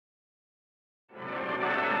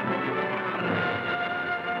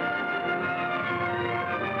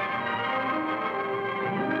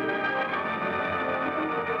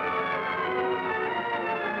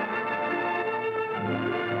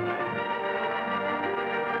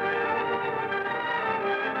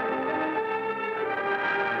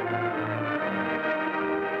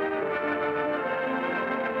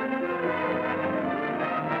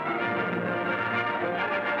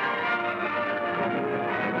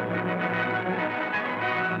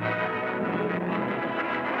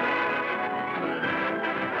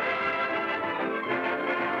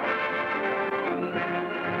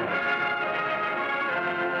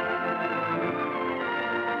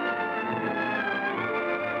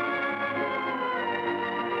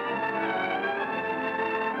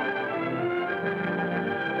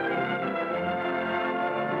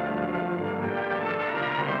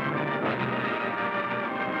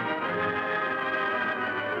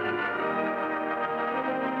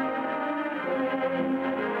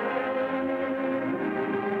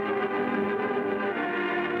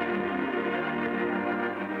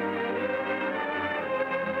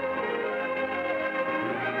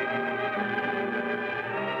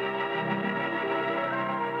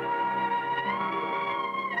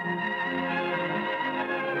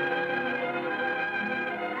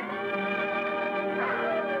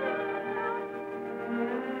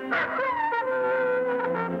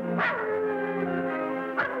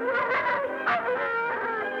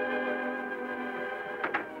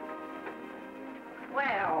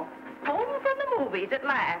movies at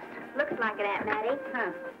last. Looks like it, Aunt Mattie.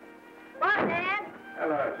 Huh. What, Dad?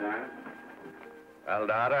 Hello, son. Well,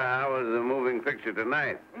 daughter, how was the moving picture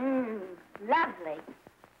tonight? Lovely.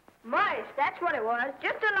 Mice, that's what it was.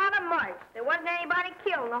 Just a lot of mice. There wasn't anybody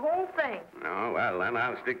killed in the whole thing. No, well, then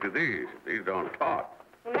I'll stick to these. These don't talk.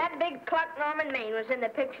 And that big cluck Norman Maine was in the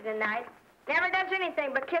picture tonight. Never does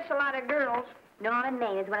anything but kiss a lot of girls. Norman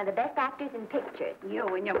Maine is one of the best actors in pictures. You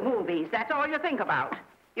and your movies, that's all you think about.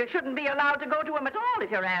 You shouldn't be allowed to go to them at all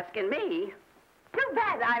if you're asking me. Too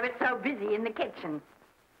bad I was so busy in the kitchen.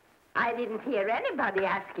 I didn't hear anybody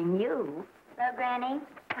asking you. Hello, Granny.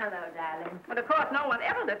 Hello, darling. But of course, no one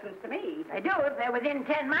ever listens to me. They do if they're within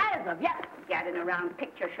 10 miles of you. Gadding around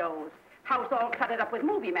picture shows. House all cluttered up with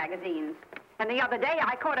movie magazines. And the other day,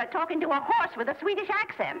 I caught her talking to a horse with a Swedish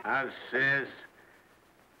accent. Sis.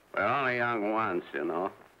 We're only young once, you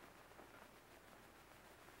know.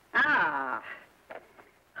 Ah,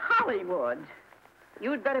 Hollywood.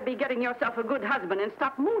 You'd better be getting yourself a good husband and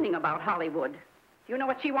stop mooning about Hollywood. Do you know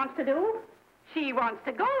what she wants to do? She wants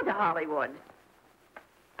to go to Hollywood.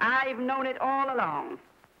 I've known it all along.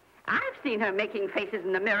 I've seen her making faces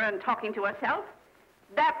in the mirror and talking to herself.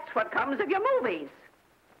 That's what comes of your movies.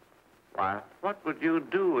 Why, what would you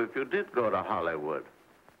do if you did go to Hollywood?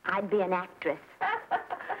 I'd be an actress.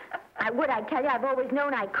 I would, I tell you. I've always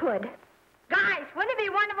known I could. Guys, wouldn't it be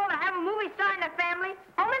wonderful to have a movie star in the family?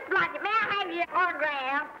 Oh, Miss Blodgett, may I have your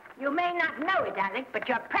autograph? You may not know it, Alec, but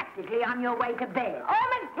you're practically on your way to bed. Oh,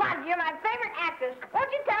 Miss Blodgett, you're my favorite actress.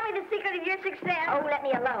 Won't you tell me the secret of your success? Oh, let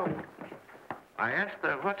me alone. I asked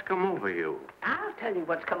her what's come over you. I'll tell you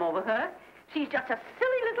what's come over her. She's just a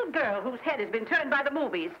silly little girl whose head has been turned by the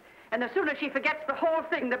movies. And the sooner she forgets the whole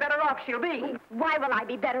thing, the better off she'll be. Why will I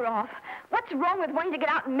be better off? What's wrong with wanting to get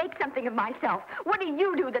out and make something of myself? What do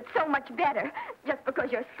you do that's so much better? Just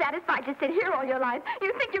because you're satisfied to sit here all your life,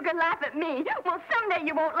 you think you can laugh at me. Well, someday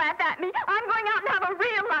you won't laugh at me. I'm going out and have a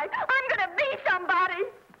real life. I'm going to be somebody.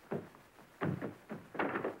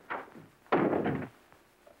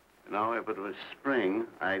 You know, if it was spring,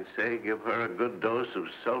 I'd say give her a good dose of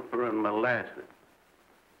sulfur and molasses.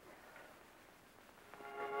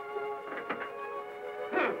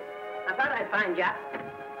 I thought I'd find you.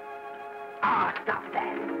 Oh, stop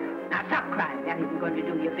that. Now, stop crying. That isn't going to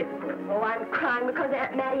do you a bit of good. Oh, I'm crying because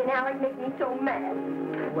Aunt Mattie and Alec make me so mad.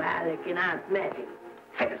 Oh, Alec and Aunt Mattie.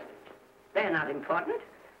 First, they're not important.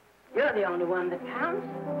 You're the only one that counts.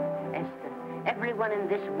 Esther, everyone in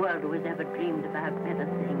this world who has ever dreamed about better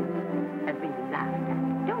things has been laughed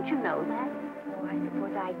at. Don't you know that? Oh, I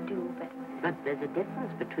suppose I do, but... But there's a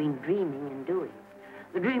difference between dreaming and doing.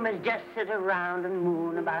 The dreamers just sit around and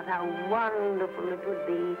moon about how wonderful it would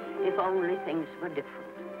be if only things were different.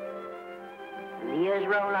 And the years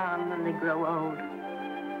roll on and they grow old.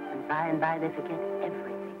 And by they forget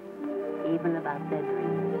everything, even about their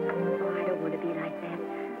dreams. Oh, I don't want to be like that.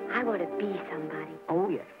 I want to be somebody. Oh,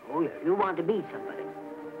 yes. You want to be somebody.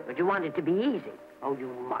 But you want it to be easy. Oh,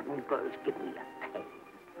 you modern girls, give me a pain.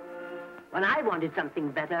 When I wanted something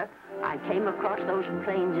better, I came across those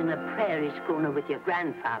plains in a prairie schooner with your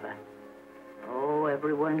grandfather. Oh,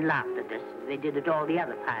 everyone laughed at us. They did at all the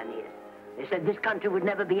other pioneers. They said this country would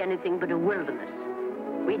never be anything but a wilderness.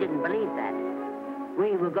 We didn't believe that.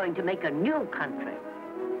 We were going to make a new country.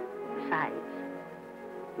 Besides,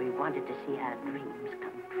 we wanted to see our dreams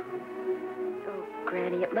come true. Oh,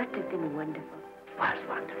 Granny, it must have been wonderful. It was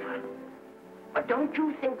wonderful. But don't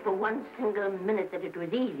you think for one single minute that it was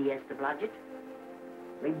easy, Esther Blodgett?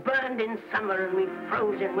 We burned in summer and we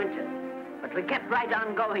froze in winter. But we kept right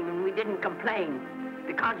on going and we didn't complain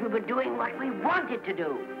because we were doing what we wanted to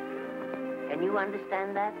do. Can you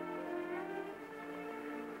understand that?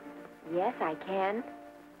 Yes, I can.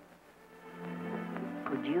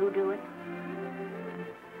 Could you do it?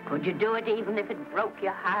 Could you do it even if it broke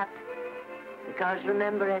your heart? Because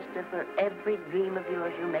remember, Esther, for every dream of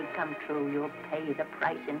yours you make come true, you'll pay the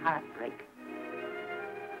price in heartbreak.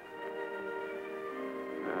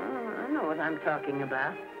 Oh, I know what I'm talking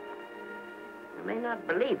about. You may not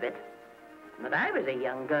believe it, but I was a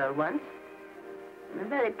young girl once. And a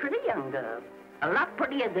very pretty young girl. A lot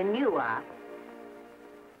prettier than you are.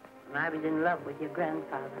 And I was in love with your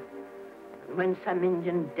grandfather. And when some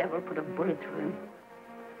Indian devil put a bullet through him,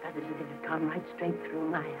 that is as if it had gone right straight through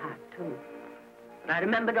my heart, too. And I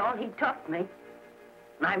remembered all he taught me.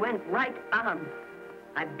 And I went right on.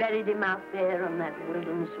 I buried him out there on that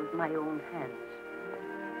wilderness with my own hands.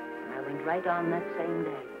 And I went right on that same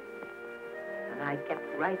day. And I kept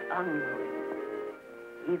right on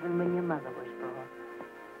going, even when your mother was born.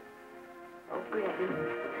 Oh,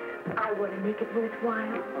 Granny, I want to make it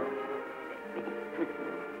worthwhile.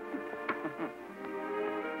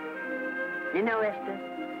 You know, Esther,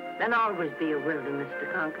 there'll always be a wilderness to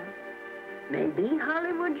conquer. Maybe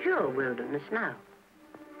Hollywood's your wilderness now.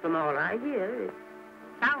 From all I hear, it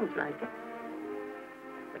sounds like it.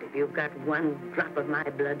 But if you've got one drop of my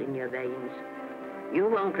blood in your veins, you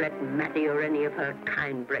won't let Mattie or any of her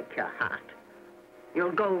kind break your heart.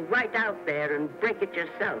 You'll go right out there and break it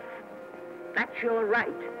yourself. That's your right.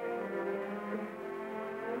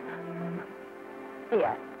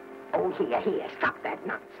 Here. Oh, here. Stop that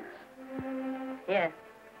nonsense. Here.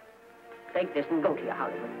 Take this and go to your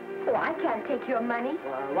Hollywood. Oh, I can't take your money.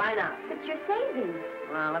 Well, why not? It's your savings.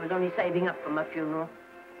 Well, I was only saving up for my funeral.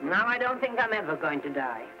 Now I don't think I'm ever going to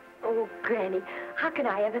die. Oh, Granny, how can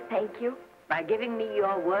I ever thank you? By giving me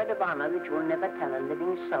your word of honor that you'll never tell a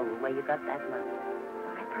living soul where you got that money.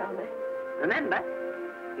 I promise. Remember,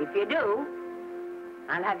 if you do,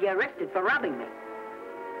 I'll have you arrested for robbing me.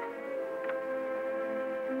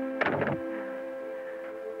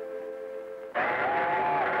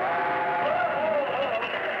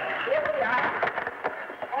 Here we are.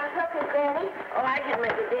 Want something, Granny? Oh, I can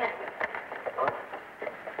make it, dear.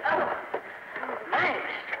 Oh,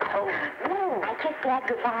 thanks. Oh, I kissed Dad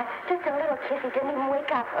goodbye. Just a little kiss. He didn't even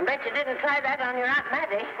wake up. I bet you didn't try that on your Aunt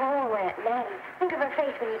Mattie. Oh, Aunt Mattie. Think of her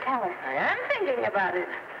face when you tell her. I am thinking about it.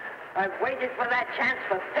 I've waited for that chance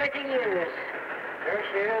for 30 years. Here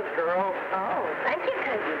she is, girl. Oh, thank you,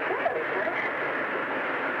 cousin.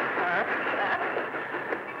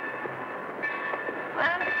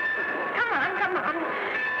 Well, come on.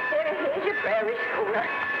 Here's your prairie schooner.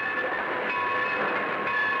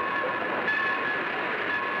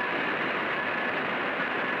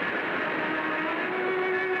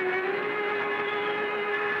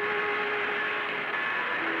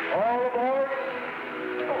 All aboard.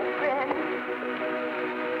 Oh, Granny.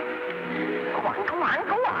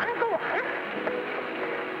 Go on.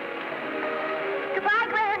 Goodbye,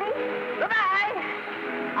 Granny. Goodbye.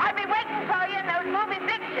 I'll be waiting for you in those movie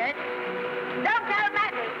pictures. Don't tell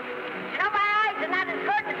Mattie. You know, my eyes are not as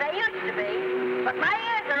good as they used to be, but my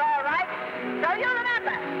ears are all right. So you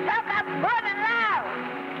remember, talk up good and loud.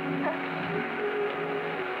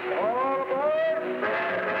 All aboard.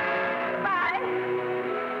 Bye.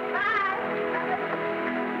 Bye.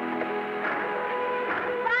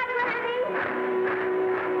 Bye, Granny.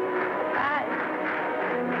 Bye.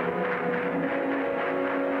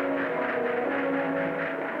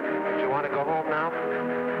 You want to go home now?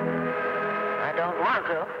 I don't want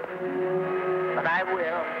to, but I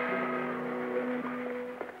will.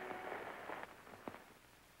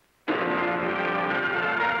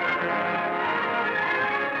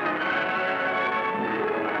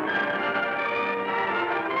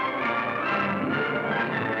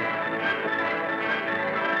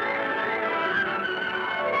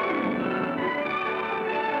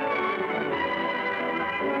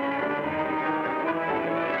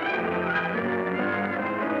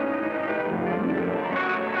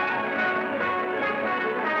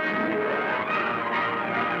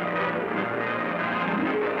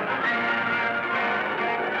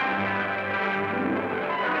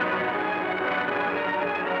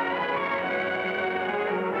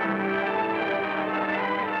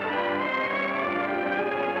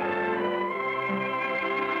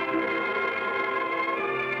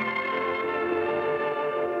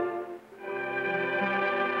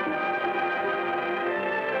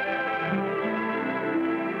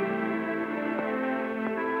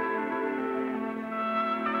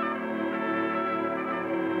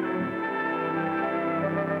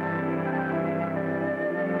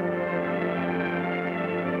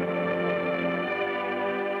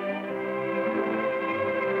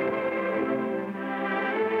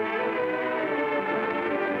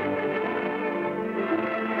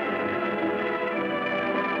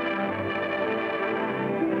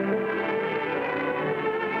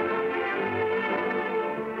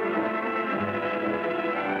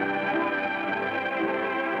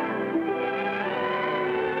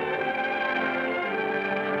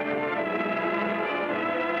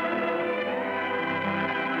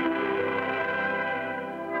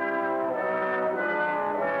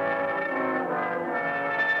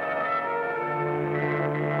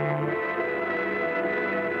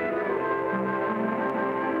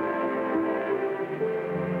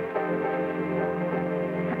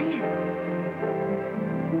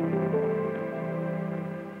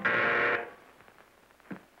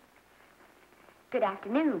 Good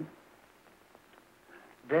afternoon.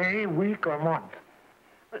 Day, week, or month?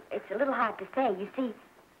 Well, it's a little hard to say. You see,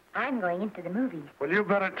 I'm going into the movies. Well, you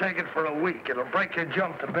better take it for a week. It'll break your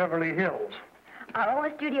jump to Beverly Hills. Are all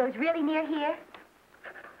the studios really near here?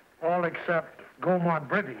 All except Gaumont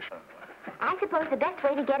British. I suppose the best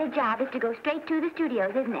way to get a job is to go straight to the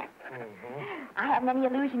studios, isn't it? Mm-hmm. I haven't any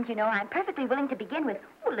illusions, you know. I'm perfectly willing to begin with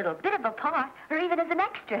a little bit of a part, or even as an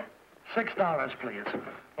extra. $6, please,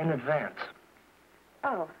 in advance.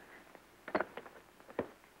 Oh.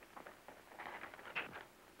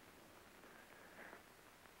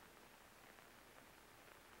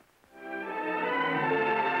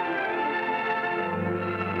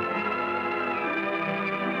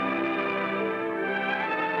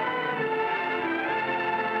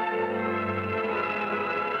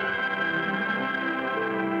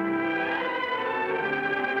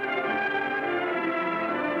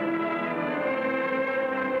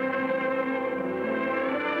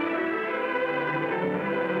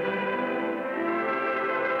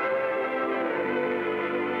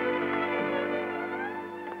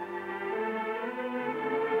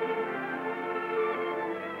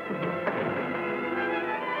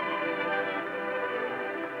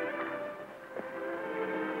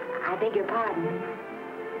 I beg your pardon.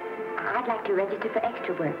 I'd like to register for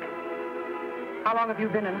extra work. How long have you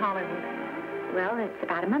been in Hollywood? Well, it's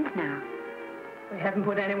about a month now. We haven't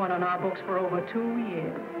put anyone on our books for over 2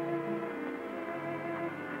 years.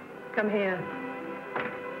 Come here.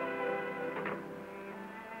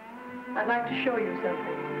 I'd like to show you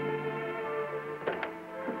something.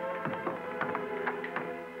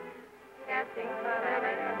 Casting,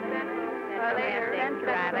 file later,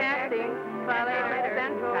 casting, file later,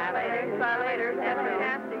 central, file later,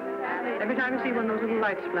 casting. Every time you see one of those little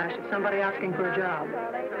lights flash, it's somebody asking for a job.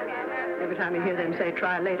 Every time you hear them say,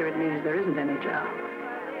 try later, it means there isn't any job.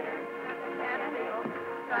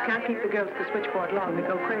 You can't keep the girls at the switchboard long. They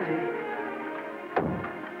go crazy.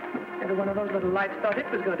 Every one of those little lights thought it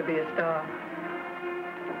was going to be a star.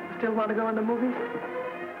 Still want to go in the movies?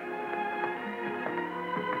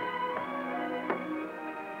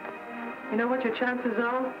 You know what your chances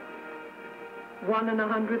are? 1 in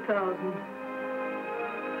 100,000.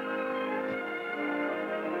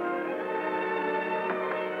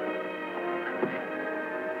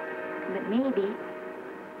 But maybe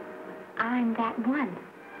I'm that one.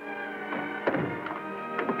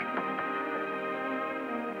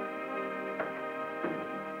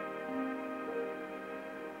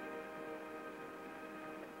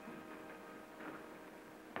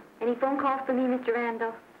 Any phone calls for me, Mr.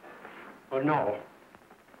 Randall? Oh, no.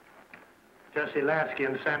 Jesse Lasky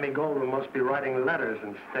and Sammy Goldwyn must be writing letters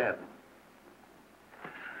instead.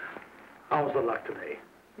 How's the luck today?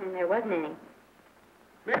 There wasn't any.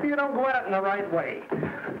 Maybe you don't go at it in the right way.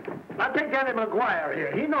 Now take Danny McGuire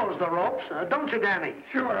here. He knows the ropes. Don't you, Danny?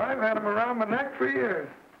 Sure, I've had him around my neck for years.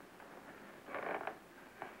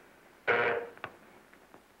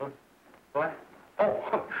 What?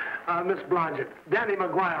 Oh, Miss Blodgett. Danny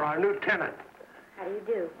McGuire, our new tenant. How do you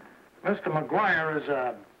do? Mr. McGuire is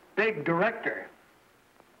a big director.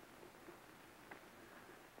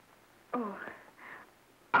 Oh,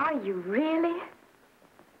 are you really?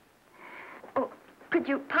 Oh, could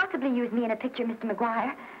you possibly use me in a picture, Mr.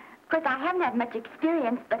 McGuire? Of course, I haven't had much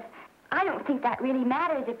experience, but I don't think that really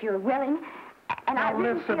matters if you're willing. And I Now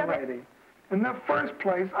really listen, feel that... lady. In the first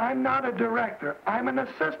place, I'm not a director. I'm an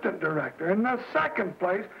assistant director. In the second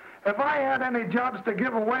place, if I had any jobs to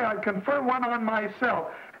give away, I'd confer one on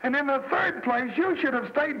myself. And in the third place, you should have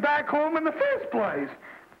stayed back home in the first place.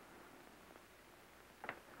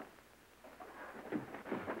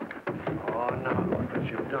 Oh, now look what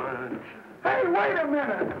you've done. Hey, wait a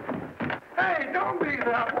minute. Hey, don't be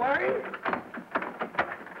that way.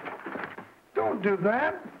 Don't do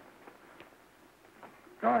that.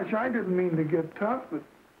 Gosh, I didn't mean to get tough, but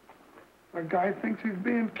a guy thinks he's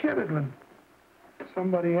being kidded when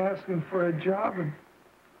somebody asks him for a job and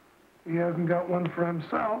he hasn't got one for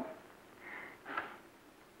himself.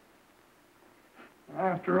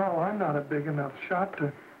 After all, I'm not a big enough shot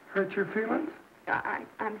to hurt your feelings.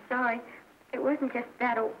 I'm sorry. It wasn't just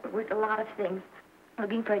that. It was a lot of things.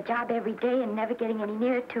 Looking for a job every day and never getting any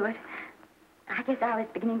nearer to it. I guess I was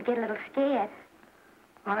beginning to get a little scared.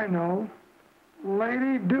 I know.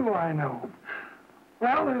 Lady, do I know.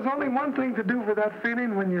 Well, there's only one thing to do for that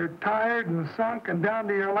feeling when you're tired and sunk and down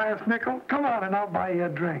to your last nickel. Come on and I'll buy you a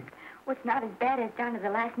drink. Well, it's not as bad as down to the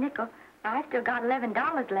last nickel. I've still got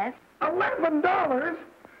 $11 left. $11?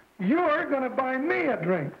 You're going to buy me a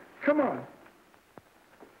drink. Come on.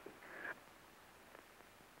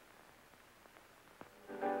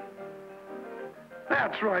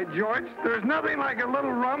 That's right, George. There's nothing like a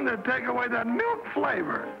little rum to take away that milk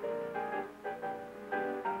flavor.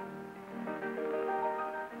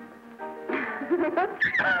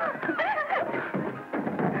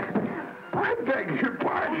 I beg your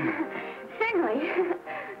pardon. Certainly.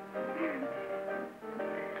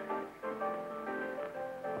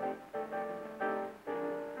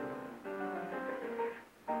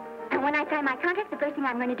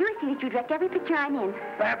 I'm going to do is see that you direct every picture I'm in.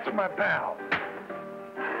 That's my pal.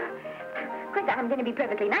 Of course, I'm going to be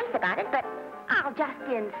perfectly nice about it, but I'll just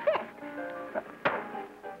insist.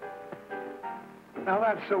 Now,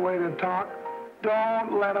 that's the way to talk.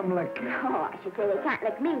 Don't let them lick you. Oh, I should say they can't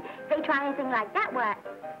lick me. If they try anything like that, what?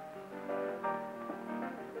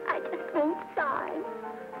 I just won't sign.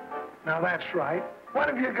 Now, that's right. What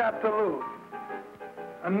have you got to lose?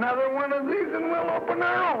 Another one of these and we'll open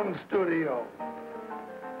our own studio.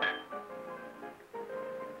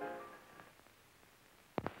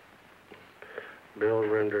 Bill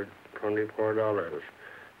rendered $24.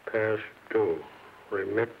 Past due.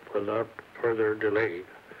 Remit without further delay.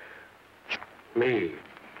 Me.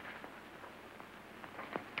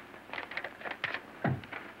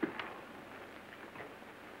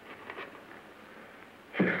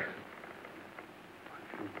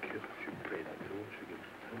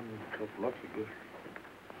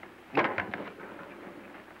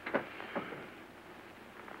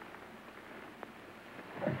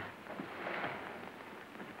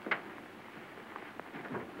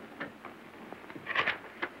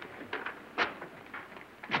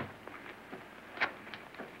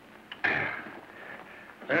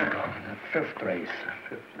 Fifth race.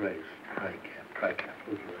 Try cap.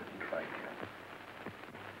 Who's right? Try cap.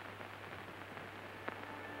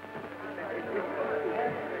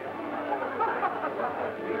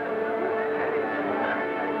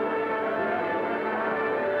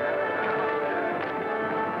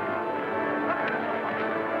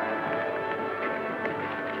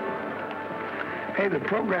 Hey, the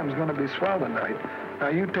program's going to be swell tonight. Now,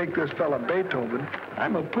 you take this fella Beethoven.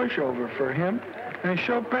 I'm a pushover for him. And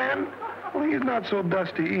Chopin, well, he's not so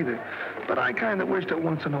dusty either. But I kind of wish that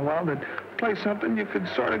once in a while they'd play something you could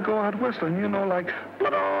sort of go out whistling, you know, like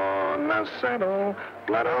Blood on the Saddle,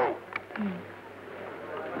 Blood on.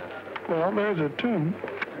 Well, there's a tune.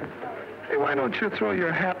 Hey, why don't you throw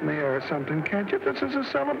your hat in the air or something, can't you? This is a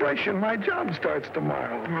celebration. My job starts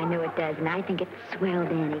tomorrow. I know it does, and I think it's swell,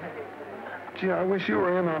 Danny. Gee, I wish you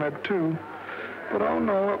were in on it, too. But, oh,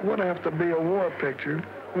 no, it would have to be a war picture.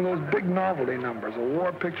 One of those big novelty numbers, a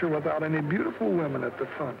war picture without any beautiful women at the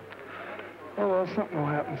front. Oh, well, something will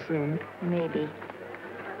happen soon. Maybe.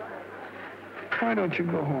 Why don't you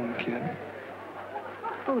go home, kid?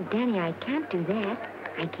 Oh, Danny, I can't do that.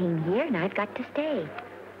 I came here, and I've got to stay.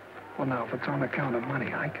 Well, now, if it's on account of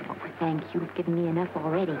money, I can... Thanks, you've given me enough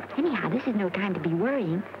already. Anyhow, this is no time to be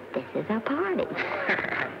worrying. This is a party.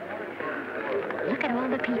 Look at all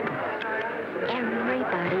the people.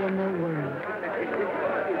 Everybody in the world.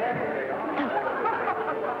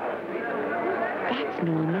 That's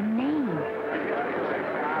me in the name.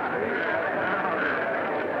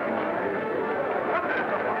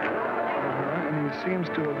 And he seems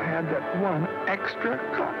to have had that one extra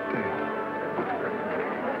cocktail.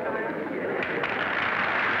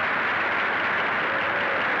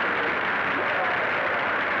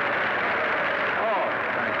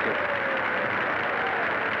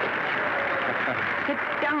 Sit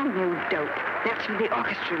down, you dope. That's for the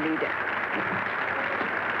orchestra leader.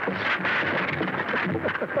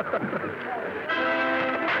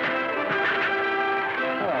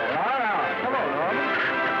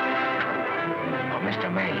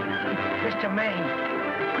 Mr. Maine,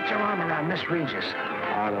 put your arm around Miss Regis.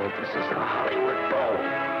 Arnold, this is a Hollywood bowl.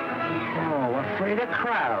 Oh, afraid of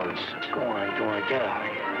crowds. Go on, get out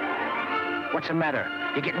of here. What's the matter?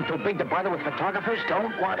 You getting too big to bother with photographers?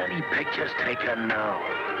 Don't want any pictures taken now.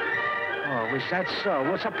 Oh, is that so?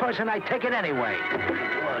 Well, supposing I take it anyway.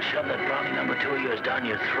 Well, shove that brownie number 2 of yours down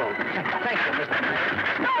your throat. Thank you, Mr.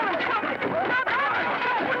 Maine.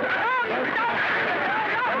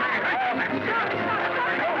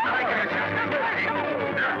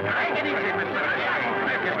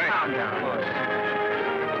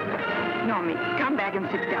 Normie, come back and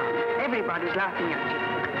sit down. Everybody's laughing at you.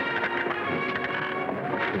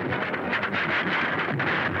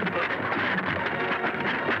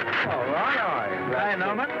 All right. Hi,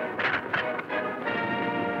 Norman.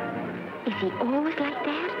 Is he always like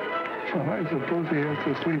that? Well, I suppose he has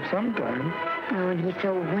to sleep sometime. Oh, and he's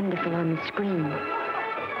so wonderful on the screen.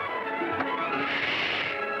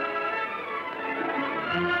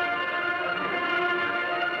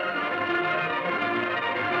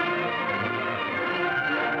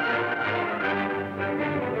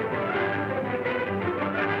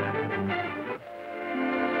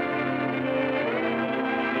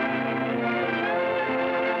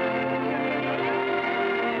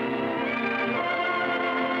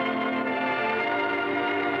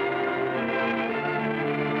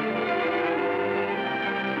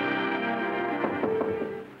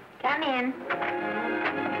 Come in.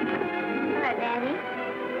 Hello, Daddy.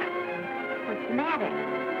 the matter?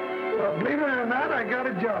 Well, believe it or not, I got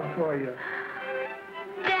a job for you.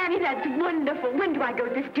 Daddy, that's wonderful. When do I go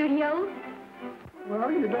to the studio?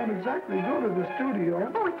 Well, you don't exactly go to the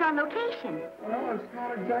studio. Oh, it's on location. Well, it's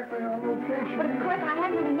not exactly on location. But of course, I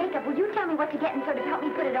haven't any makeup. Will you tell me what to get and sort of help me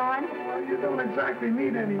put it on? Well, you don't exactly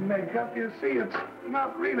need any makeup. You see, it's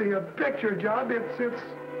not really a picture job.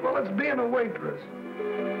 It's being a waitress.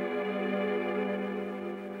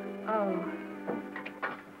 Oh.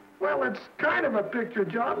 Well, it's kind of a picture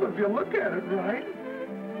job if you look at it right.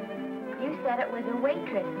 You said it was a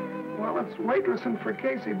waitress. Well, it's waitressing for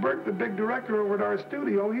Casey Burke, the big director over at our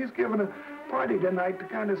studio. He's giving a party tonight to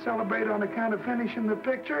kind of celebrate on account of finishing the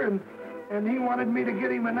picture, and he wanted me to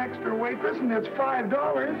get him an extra waitress, and it's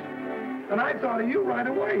 $5. And I thought of you right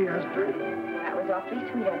away, Esther. That was awfully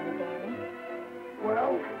sweet of you, Daddy.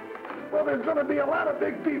 Well, there's going to be a lot of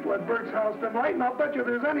big people at Burke's house tonight, and I'll bet you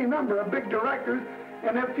there's any number of big directors,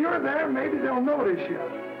 and if you're there, maybe they'll notice you.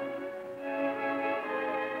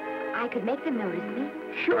 I could make them notice me.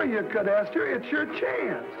 Sure you could, Esther. It's your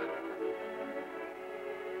chance.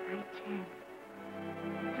 My chance.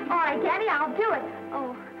 All right, Daddy, I'll do it.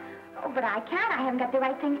 Oh, but I can't. I haven't got the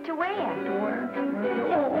right things to wear. To wear?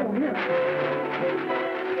 Oh, yeah.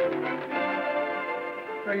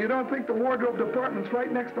 Now, you don't think the wardrobe department's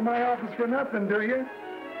right next to my office for nothing, do you?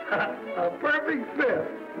 A perfect fit.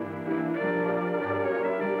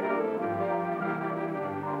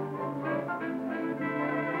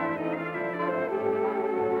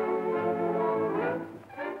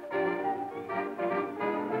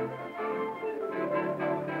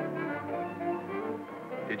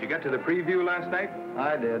 Did you get to the preview last night?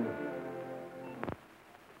 I did.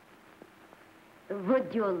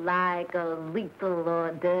 Would you like a little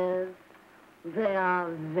hors d'oeuvre? They are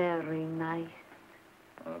very nice.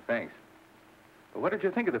 Oh, thanks. But what did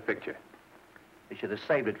you think of the picture? You should have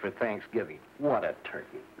saved it for Thanksgiving. What a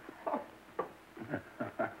turkey.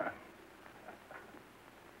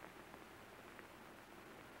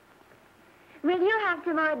 Will you have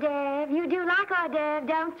some hors d'oeuvre? You do like hors d'oeuvre,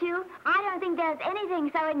 don't you? I don't think there's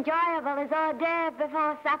anything so enjoyable as hors d'oeuvre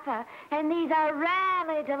before supper, and these are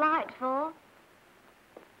really delightful.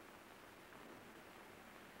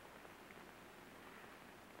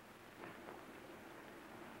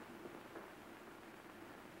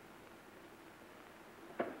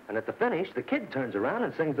 And at the finish, the kid turns around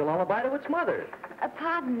and sings a lullaby to its mother.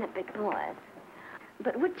 Pardon the big boys,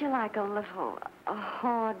 but would you like a little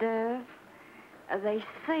hors d'oeuvre? They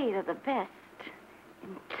say they're the best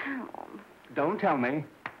in town. Don't tell me.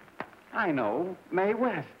 I know. Mae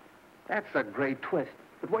West. That's a great twist.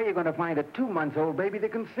 But where are you going to find a 2-month-old baby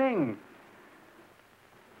that can sing?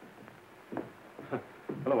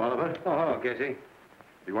 Hello, Oliver. Oh, hello, Casey.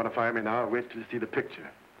 If you want to fire me now, wait till you see the picture.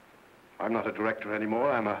 I'm not a director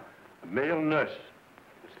anymore. I'm a male nurse.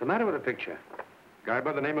 What's the matter with the picture? A guy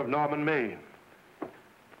by the name of Norman Maine.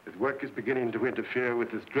 His work is beginning to interfere with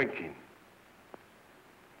his drinking.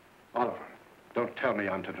 Oliver, don't tell me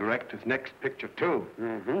I'm to direct his next picture, too.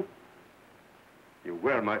 Mm-hmm. You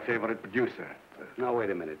were my favorite producer. Now, wait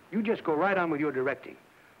a minute. You just go right on with your directing.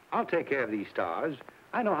 I'll take care of these stars.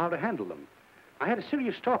 I know how to handle them. I had a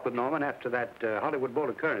serious talk with Norman after that Hollywood Bowl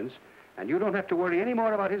occurrence, and you don't have to worry any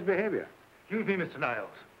more about his behavior. Excuse me, Mr. Niles.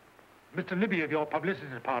 Mr. Libby of your publicity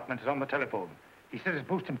department is on the telephone. He says it's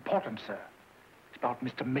most important, sir. It's about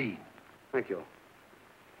Mr. Maine. Thank you.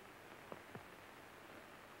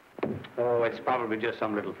 Oh, it's probably just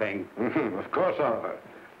some little thing. Of course, Oliver.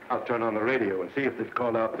 I'll turn on the radio and see if they've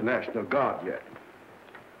called out the National Guard yet.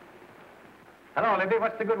 Hello, Libby.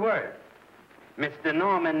 What's the good word? Mr.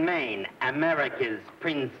 Norman Maine, America's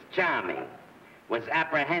Prince Charming, was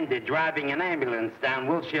apprehended driving an ambulance down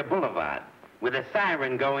Wilshire Boulevard with a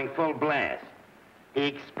siren going full blast. He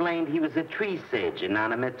explained he was a tree surgeon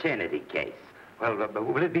on a maternity case. Well,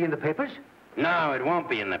 will it be in the papers? No, it won't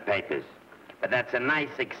be in the papers. But that's a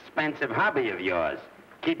nice, expensive hobby of yours,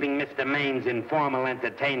 keeping Mr. Maine's informal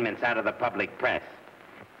entertainments out of the public press.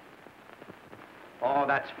 Oh,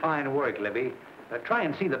 that's fine work, Libby. Try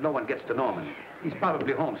and see that no one gets to Norman. He's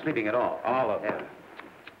probably home sleeping it off. Oliver. Yeah.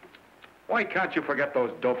 Why can't you forget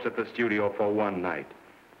those dopes at the studio for one night?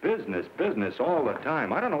 Business, business all the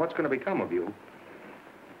time. I don't know what's going to become of you.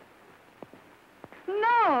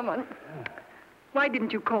 Norman, why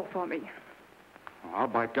didn't you call for me? Oh,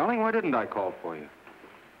 by darling, why didn't I call for you?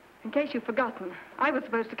 In case you've forgotten, I was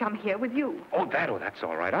supposed to come here with you. Oh, that's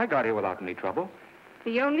all right. I got here without any trouble.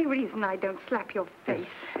 The only reason I don't slap your face.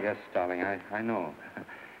 Yes, darling, I know.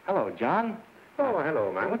 Hello, John. Oh,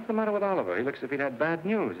 hello, man. What's the matter with Oliver? He looks as if he'd had bad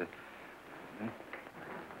news.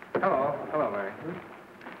 Hello, Mary.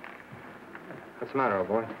 What's the matter, old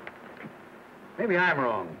boy? Maybe I'm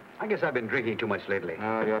wrong. I guess I've been drinking too much lately.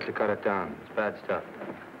 No, you have to cut it down. It's bad stuff.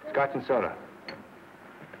 Scotch and soda.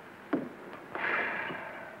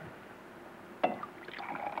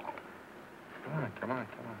 Come on.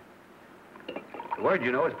 The word,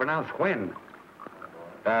 you know, is pronounced when.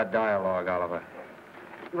 Bad dialogue, Oliver.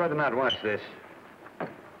 I'd rather not watch this.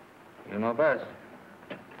 You know best.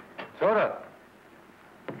 Soda.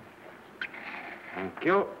 Thank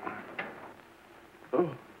you. Oh.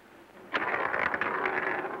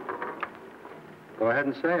 Go ahead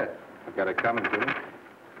and say it. I've got it coming to me.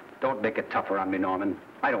 Don't make it tougher on me, Norman.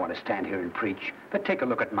 I don't want to stand here and preach, but take a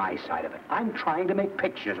look at my side of it. I'm trying to make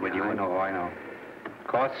pictures with you. I know.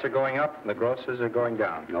 Costs are going up, and the grosses are going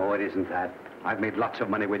down. No, it isn't that. I've made lots of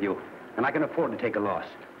money with you, and I can afford to take a loss.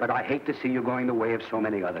 But I hate to see you going the way of so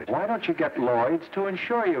many others. Why don't you get Lloyd's to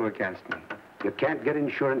insure you against me? You can't get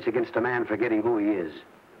insurance against a man forgetting who he is.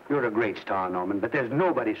 You're a great star, Norman, but there's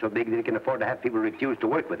nobody so big that he can afford to have people refuse to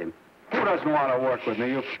work with him. Who doesn't want to work with me?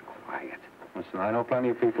 You... Quiet. Listen, I know plenty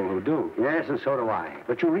of people who do. Yes, and so do I.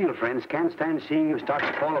 But your real friends can't stand seeing you start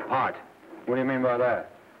to fall apart. What do you mean by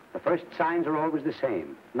that? The first signs are always the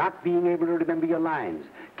same. Not being able to remember your lines.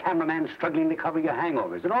 Cameraman struggling to cover your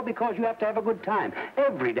hangovers. And all because you have to have a good time.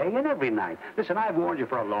 Every day and every night. Listen, I've warned you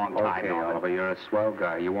for a long time, Okay, Norman. Oliver, you're a swell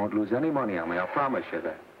guy. You won't lose any money on me. I'll promise you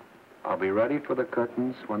that. I'll be ready for the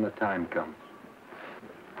curtains when the time comes.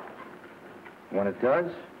 When it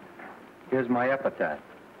does, here's my epitaph.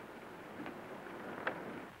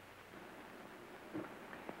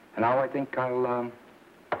 And now I think I'll,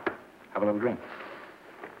 have a little drink.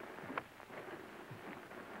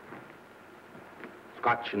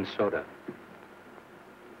 Scotch and soda.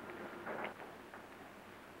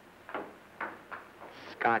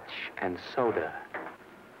 Scotch and soda.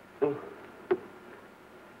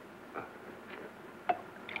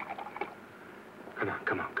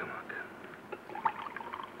 Come on.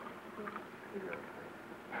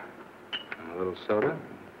 A little soda?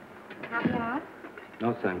 Caviar?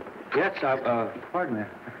 No, thanks. Yes, pardon me.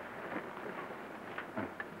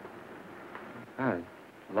 Ah,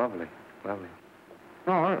 lovely.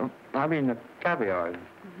 No, I mean the caviar.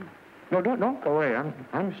 No, don't go away.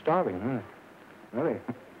 I'm starving. Really.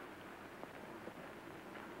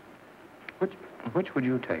 Which would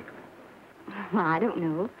you take? Well, I don't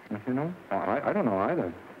know. You know? I don't know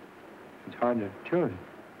either. It's hard to choose.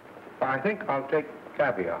 I think I'll take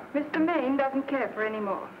caviar. Mr. Maine doesn't care for any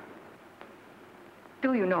more.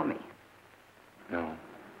 Do you know me? No.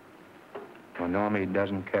 Well, Normie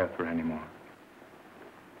doesn't care for any more.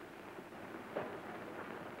 I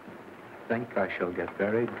think I shall get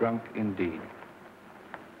very drunk indeed.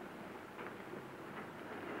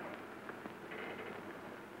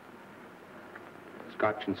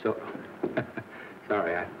 Scotch and soda.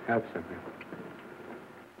 Sorry, I have something.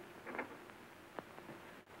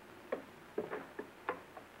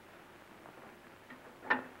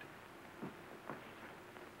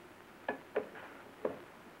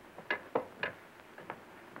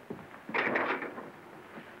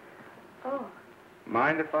 Oh.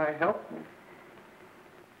 Mind if I help?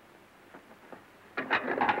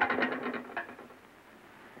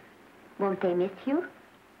 Won't they miss you?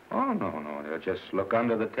 Oh, no. They'll just look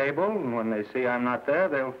under the table, and when they see I'm not there,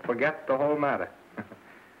 they'll forget the whole matter.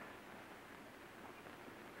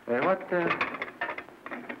 Hey, what's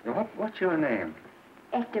your name?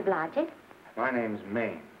 Esther Blodgett. My name's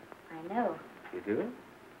Maine. I know. You do?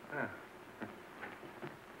 Ah.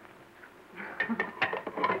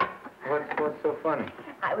 What's so funny?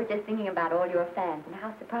 I was just thinking about all your fans and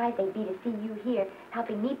how surprised they'd be to see you here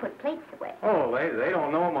helping me put plates away. Oh, they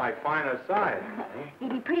don't know my finer side. They'd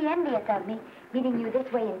be pretty envious of me, meeting you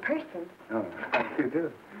this way in person. Oh, you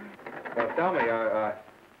do. Well, tell me, are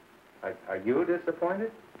you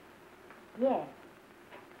disappointed? Yes.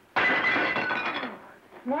 Oh,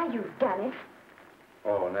 now you've done it.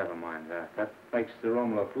 Oh, never mind that. That makes the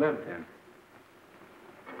room look lived in.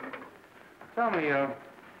 Tell me,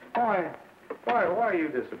 why are you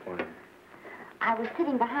disappointed? I was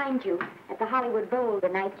sitting behind you at the Hollywood Bowl the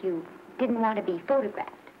night you didn't want to be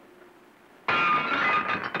photographed.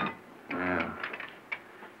 Yeah.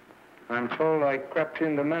 I'm told I crept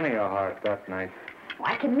into many a heart that night. Oh,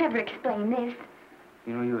 I can never explain this.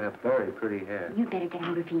 You know, you have very pretty hair. You better get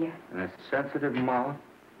out of here. And a sensitive mouth.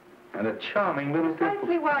 And a charming little...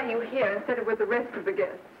 Precisely why are you here instead of with the rest of the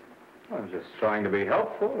guests? I'm just trying to be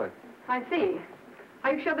helpful. I see.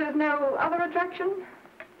 Are you sure there's no other attraction?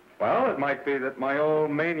 Well, it might be that my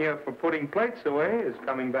old mania for putting plates away is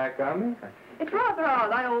coming back on me. It's rather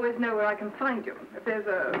odd. I always know where I can find you if there's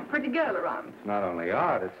a pretty girl around. It's not only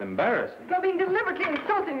odd, it's embarrassing. You're being deliberately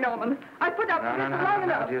insulting, Norman. I put up with this for long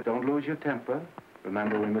enough. Dear, don't lose your temper.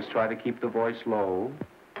 Remember, we must try to keep the voice low.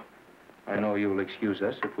 I know you'll excuse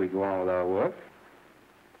us if we go on with our work.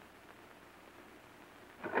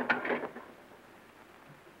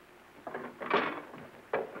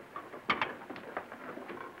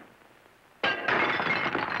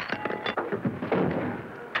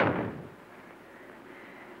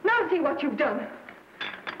 Now see what you've done.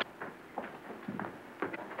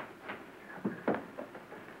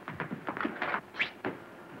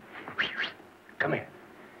 Come here.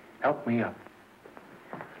 Help me up.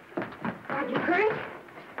 Are you hurt?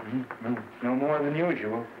 No more than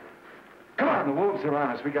usual. Come on, the wolves are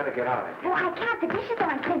on us. We got to get out of here. Oh, I can't. The dishes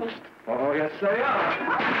aren't finished. Oh, yes, they are.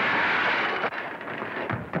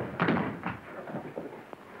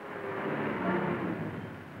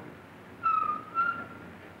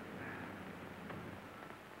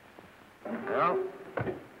 Well,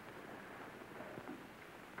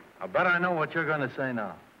 I bet I know what you're going to say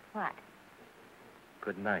now. What?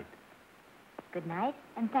 Good night. Good night,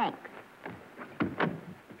 and thanks.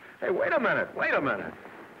 Hey, wait a minute.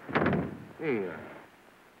 Hey,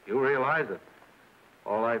 you realize that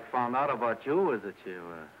all I found out about you is that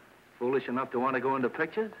you're foolish enough to want to go into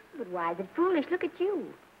pictures? But why is it foolish? Look at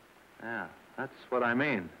you. Yeah, that's what I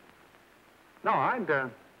mean. No, I'd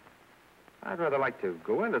rather like to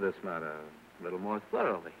go into this matter a little more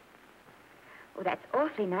thoroughly. Oh, that's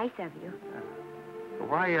awfully nice of you.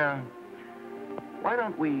 Why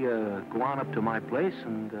don't we go on up to my place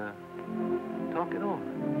and talk it over?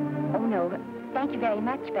 Oh, no, thank you very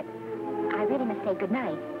much, but I really must say good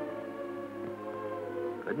night.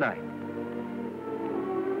 Good night.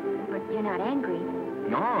 But you're not angry.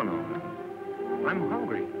 No. I'm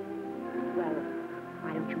hungry. Well,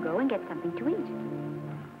 why don't you go and get something to eat?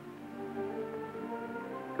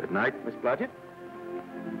 Good night, Miss Blodgett.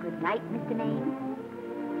 Good night, Mr. Maine.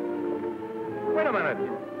 Wait a minute.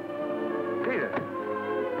 Peter,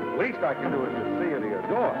 the least I can do is to see you to your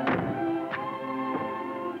door.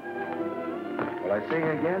 Will I see you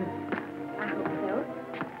again? I hope so.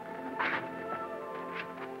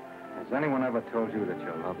 Has anyone ever told you that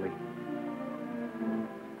you're lovely?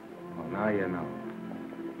 Well, now you know.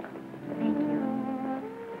 Thank you.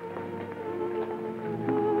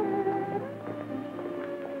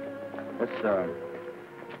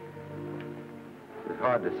 It's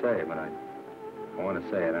hard to say, but I want to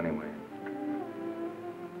say it anyway.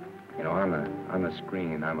 You know, on the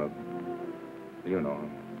screen,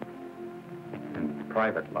 in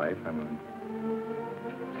private life,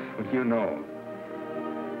 you know.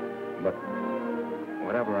 But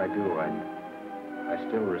whatever I do, I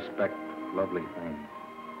still respect lovely things.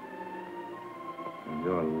 And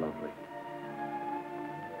you're lovely.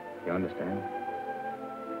 You understand?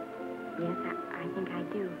 Yes, I think I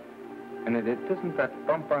do. And it isn't that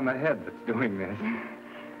bump on the head that's doing this.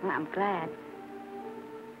 Well, I'm glad.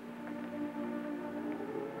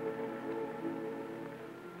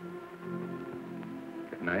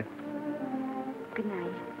 Good night. Good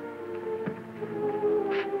night.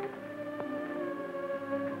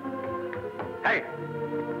 Hey!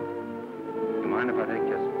 You mind if I take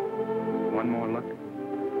just one more look?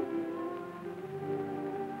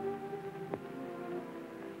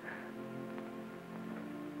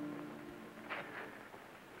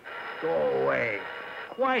 Go away.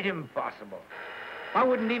 Quite impossible. I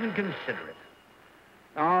wouldn't even consider it.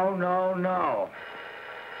 No.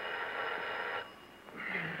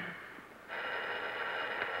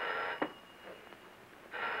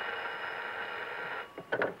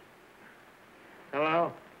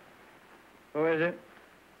 Hello? Who is it?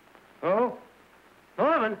 Who?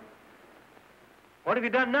 Norman? What have you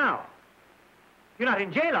done now? You're not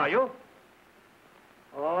in jail, are you?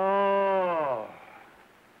 Oh.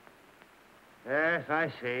 Yes,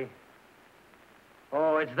 I see.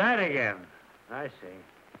 Oh, it's that again. I see.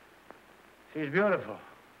 She's beautiful.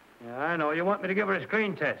 Yeah, I know. You want me to give her a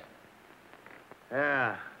screen test?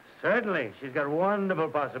 Yeah, certainly. She's got wonderful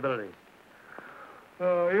possibilities.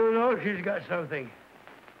 Oh, you know she's got something.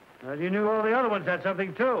 Well, you knew all the other ones had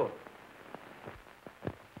something, too.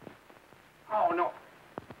 Oh, no.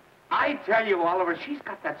 I tell you, Oliver, she's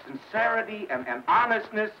got that sincerity and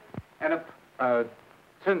honestness and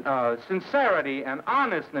sincerity and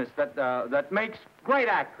honestness that makes great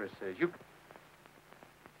actresses.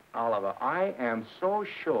 Oliver, I am so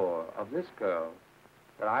sure of this girl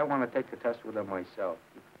that I want to take the test with her myself.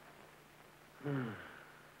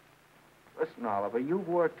 Listen, Oliver, you've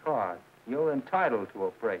worked hard. You're entitled to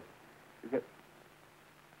a break. You get...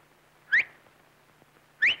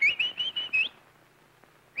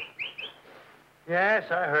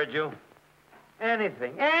 Yes, I heard you.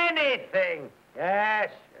 Anything.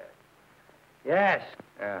 Yes. Yes.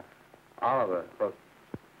 Yeah. Oliver, look.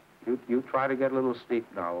 You try to get a little sleep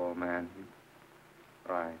now, old man.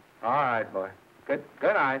 Right. All right, boy. Good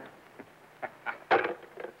night.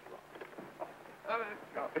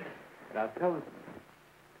 Now, tell us.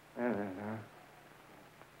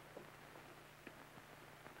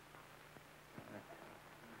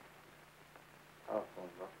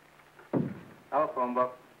 Telephone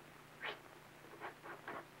book.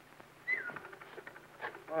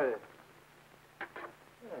 What is it?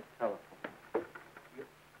 Telephone.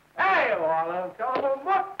 Hey, Olive, telephone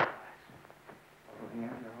book.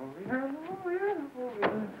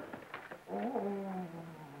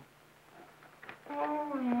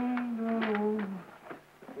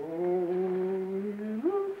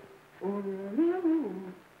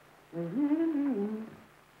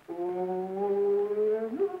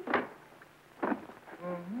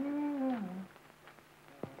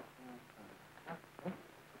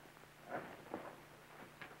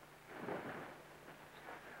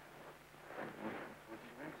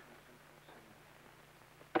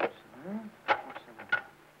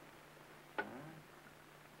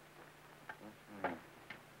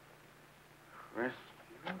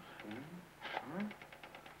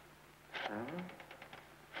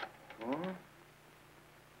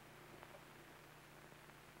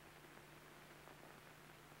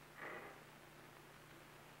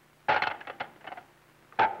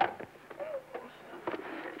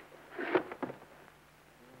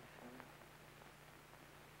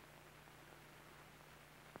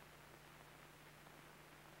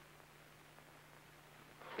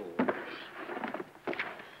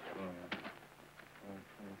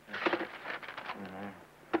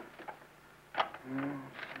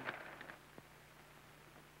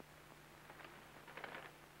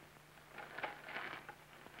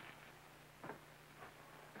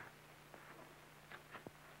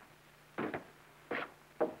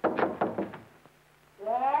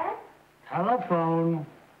 Telephone.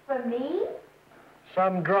 For me?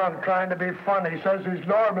 Some drunk trying to be funny says he's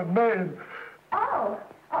Norman Maine. Oh,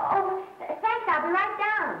 thanks. I'll be right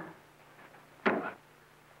down.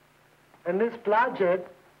 And this project,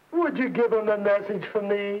 would you give him a message for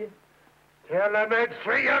me? Tell him it's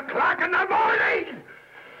 3 o'clock in the morning!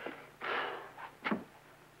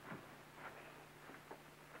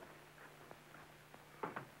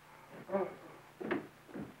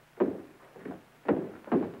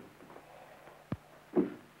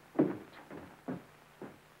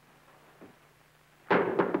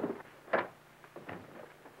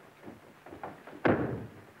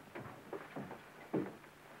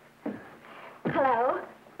 Hello?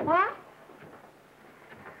 What?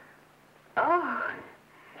 Oh.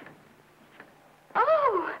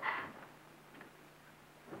 Oh.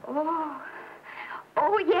 Oh.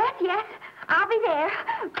 Oh, yes. I'll be there.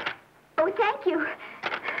 Oh, thank you.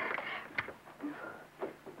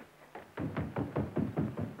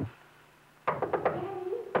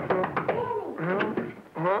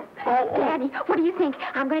 Daddy, what do you think?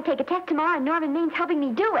 I'm going to take a test tomorrow, and Norman Maine's helping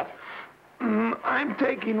me do it. I'm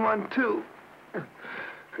taking one, too.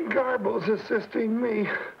 Garble's assisting me.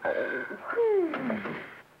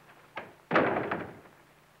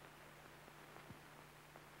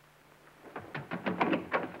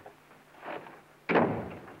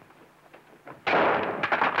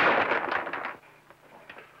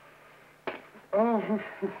 Oh.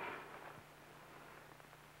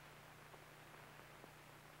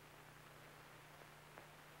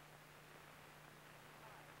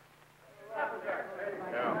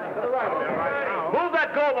 Move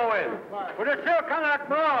that Golo in. With a silk on that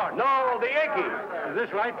broad. No, the Yankee. Is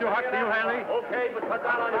this light too hot for you, Hanley? Okay, but cut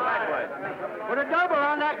down on your back leg. Put a double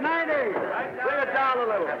on that 90. Bring it down a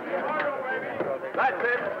little. That's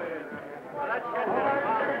it.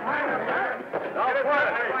 Now,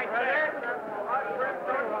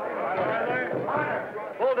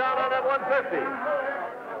 pull down on that 150.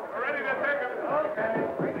 Ready to take him.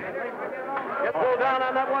 Get pulled down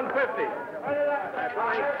on that 150.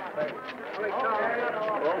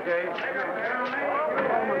 Okay.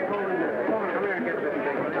 Come here and get this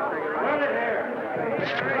thing. Run it here.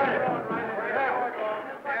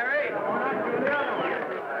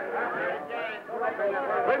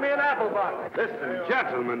 Bring me an apple box. Listen,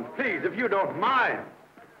 gentlemen, please, if you don't mind.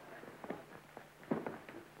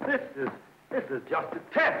 This is just a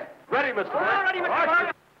test. Ready, Mr. Burke? All ready, Mr.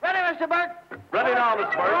 Burke. Ready, Mr. Burke. Ready now,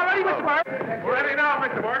 Mr. Burke. All ready, Mr. Burke. We're ready now,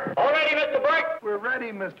 Mr. Burke. All ready, Mr. Burke. We're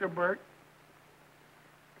ready, Mr. Burke.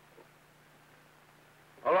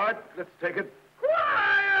 right, let's take it.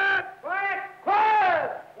 Quiet! Quiet!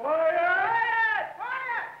 Quiet! Quiet!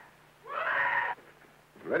 Quiet!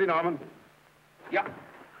 Ready, Norman? Yeah.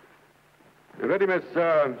 You ready, Miss,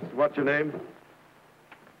 what's your name?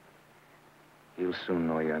 You'll soon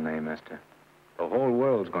know your name, Esther. The whole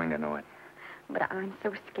world's going to know it. But I'm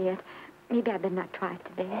so scared. Maybe I better not try it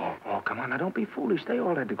today. Oh, come on, now, don't be foolish. They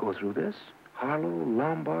all had to go through this. Harlow,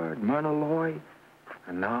 Lombard, Myrna Loy,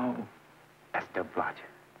 and now Esther Blodgett.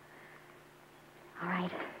 All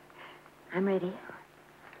right. I'm ready.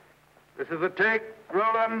 This is a take.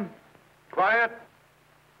 Roll 'em. Quiet.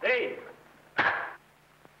 Hey!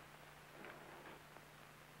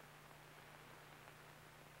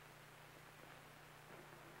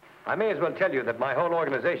 I may as well tell you that my whole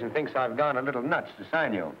organization thinks I've gone a little nuts to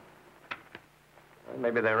sign you. Well,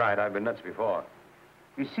 maybe they're right. I've been nuts before.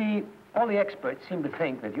 You see, all the experts seem to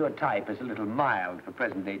think that your type is a little mild for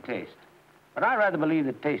present-day taste. But I rather believe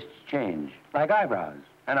that tastes change, like eyebrows.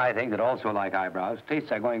 And I think that also, like eyebrows,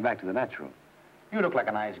 tastes are going back to the natural. You look like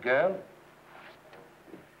a nice girl.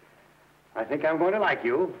 I think I'm going to like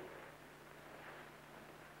you.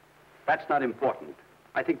 That's not important.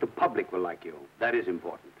 I think the public will like you. That is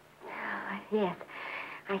important. Oh, yes.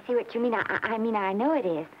 I see what you mean. I mean, I know it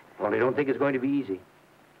is. Only don't think it's going to be easy.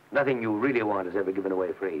 Nothing you really want is ever given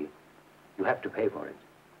away free. You have to pay for it.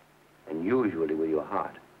 And usually with your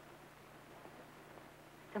heart.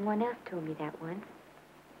 Someone else told me that once.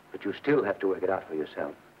 But you still have to work it out for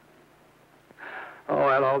yourself. Oh,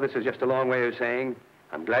 well, all this is just a long way of saying,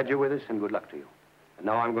 I'm glad you're with us and good luck to you. And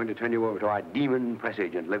now I'm going to turn you over to our demon press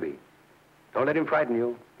agent, Libby. Don't let him frighten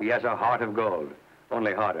you. He has a heart of gold,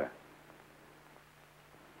 only harder.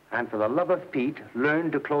 And for the love of Pete,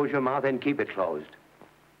 learn to close your mouth and keep it closed,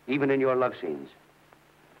 even in your love scenes.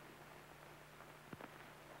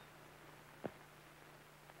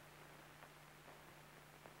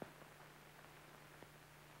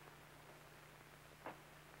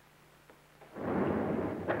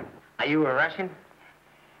 Are you a Russian?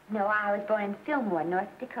 No, I was born in Fillmore, North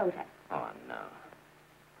Dakota. Oh, no.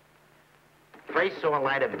 First saw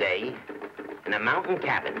light of day in a mountain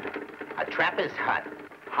cabin, a trapper's hut,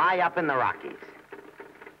 high up in the Rockies.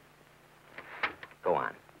 Go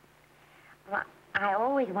on. Well, I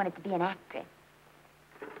always wanted to be an actress.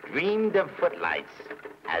 Dreamed of footlights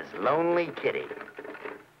as Lonely Kitty.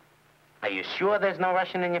 Are you sure there's no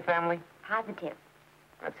Russian in your family? Positive.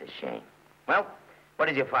 That's a shame. Well, what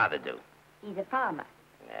does your father do? He's a farmer.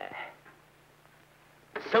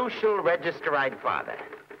 Social register-eyed father.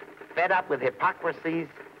 Fed up with hypocrisies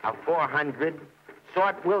of 400,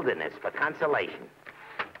 sought wilderness for consolation.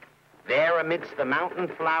 There, amidst the mountain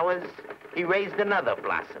flowers, he raised another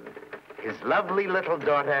blossom, his lovely little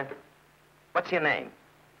daughter. What's your name?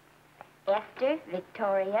 Esther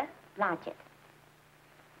Victoria Blodgett.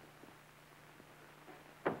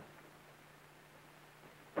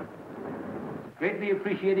 Greatly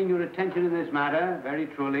appreciating your attention in this matter, very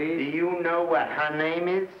truly. Do you know what her name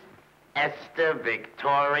is? Esther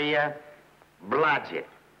Victoria Blodgett.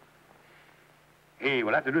 Hey,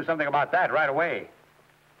 we'll have to do something about that right away.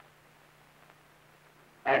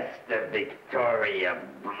 Esther Victoria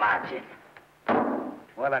Blodgett.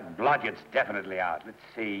 Well, that Blodgett's definitely out. Let's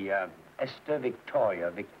see, Esther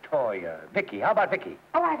Victoria, Vicky. How about Vicky?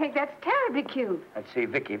 Oh, I think that's terribly cute. Let's see,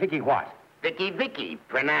 Vicky. Vicky what? Vicky,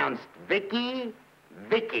 pronounced Vicky.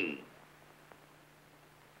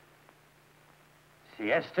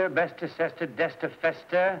 See, Esther, Bester, Sester, Dester,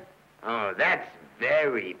 Fester. Oh, that's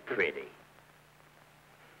very pretty.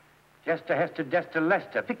 Jester, Hester, Dester,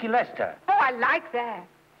 Lester. Vicky Lester. Oh, I like that.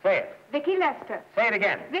 Say it. Vicky Lester. Say it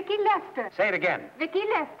again. Vicky Lester. Say it again. Vicky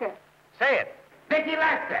Lester. Say it. Vicky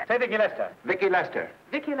Lester. Say Vicky Lester. Vicky Lester.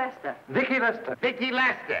 Vicky Lester. Vicky Lester. Vicky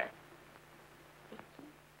Lester.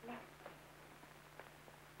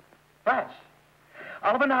 Flash.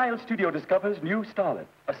 Oliver Nile Studio discovers new starlet,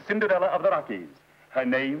 a Cinderella of the Rockies. Her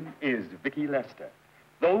name is Vicky Lester.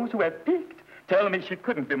 Those who have peeked tell me she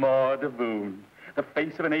couldn't be more divoon. The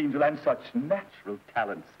face of an angel and such natural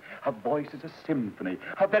talents. Her voice is a symphony.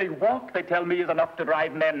 Her very walk, they tell me, is enough to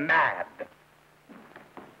drive men mad.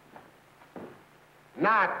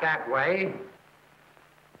 Not that way.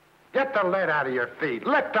 Get the lead out of your feet.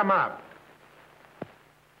 Lift them up.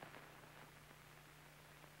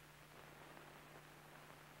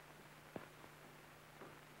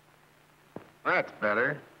 That's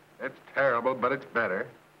better. It's terrible, but it's better.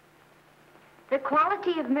 The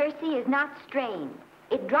quality of mercy is not strained.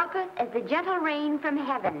 It droppeth as the gentle rain from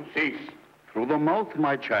heaven. Cease. Through the mouth,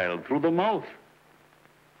 my child, through the mouth.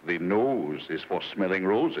 The nose is for smelling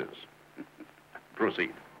roses.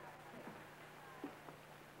 Proceed.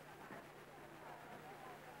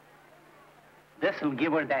 This'll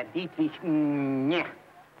give her that Dietrich. Yeah.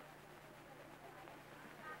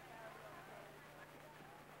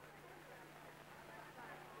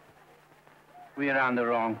 We're on the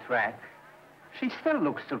wrong track. She still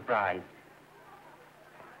looks surprised.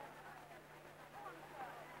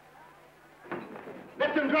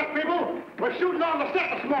 Listen, dress people. We're shooting on the set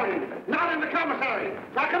this morning, not in the commissary.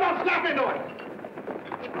 Now, come on, snap into it.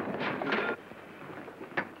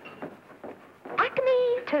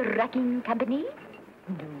 Acme Trucking Company?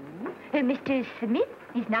 No. Mr. Smith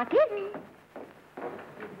is not in.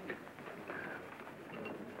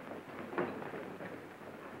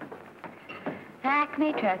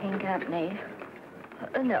 Acme Trucking Company.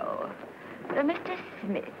 No. Mr.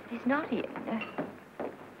 Smith is not in.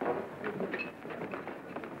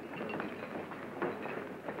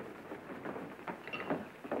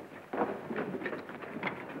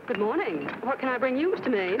 Good morning. What can I bring you, Mr.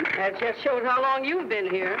 Maine? That just shows how long you've been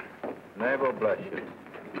here. Mabel, bless you.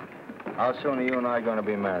 How soon are you and I going to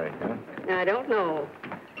be married, huh? I don't know.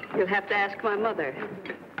 You'll have to ask my mother.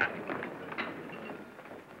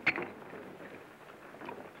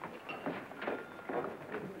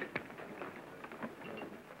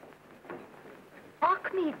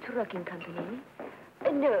 Acme Trucking Company?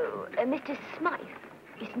 No, Mr. Smythe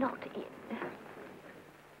is not in.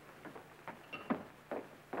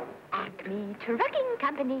 Acme Trucking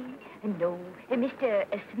Company? No, Mr.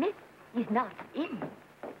 Smith is not in.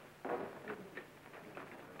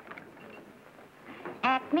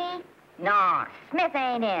 Acme? No, Smith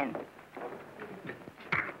ain't in.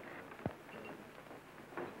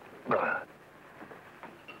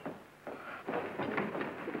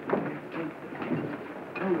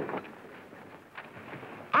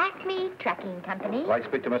 Acme Trucking Company? I'd like to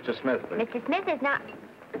speak to Mr. Smith, please. Mr. Smith is not...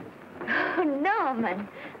 Oh, Norman.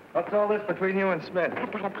 What's all this between you and Smith?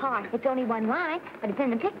 I've got a part. It's only one line, but it's in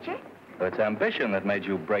the picture. It's ambition that made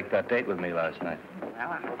you break that date with me last night.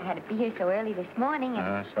 Well, I had to be here so early this morning,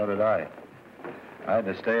 and So did I. I had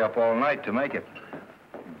to stay up all night to make it.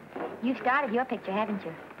 you've started your picture, haven't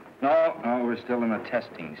you? No, we're still in the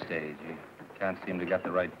testing stage. You can't seem to get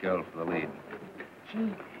the right girl for the lead.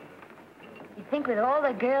 Gee, you'd think with all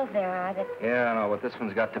the girls there are that... Yeah, I know, but this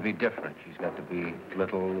one's got to be different. She's got to be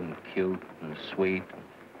little and cute and sweet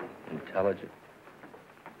and intelligent.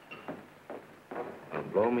 It'll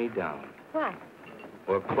blow me down. What?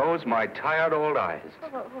 Will close my tired old eyes.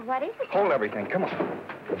 Well, what is it? Hold everything. Come on.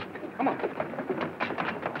 Come on.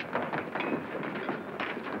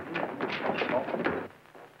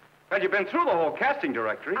 Well, you've been through the whole casting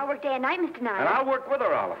directory. I'll work day and night, Mr. Niles. And I'll work with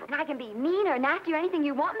her, Oliver. And I can be mean or nasty or anything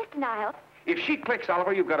you want, Mr. Niles. If she clicks,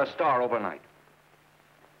 Oliver, you've got a star overnight.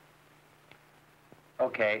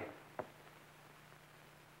 Okay.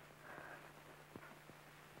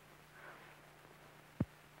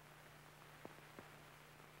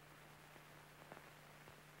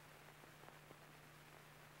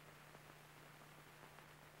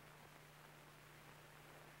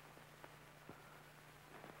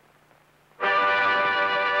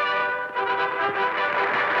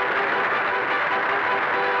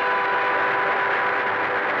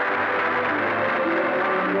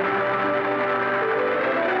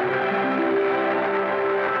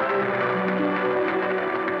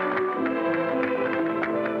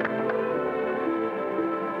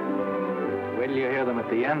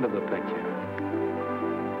 The end of the picture.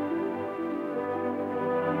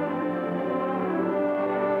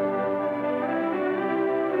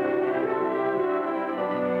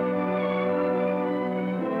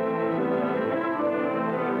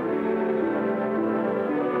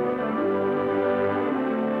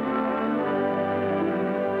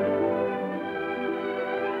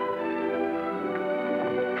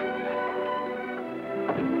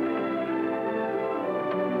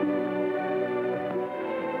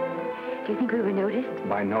 Do you think we were noticed?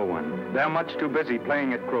 By no one. They're much too busy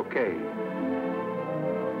playing at croquet.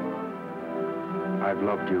 I've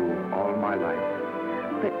loved you all my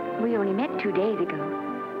life. But we only met 2 days ago.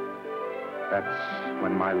 That's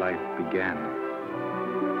when my life began.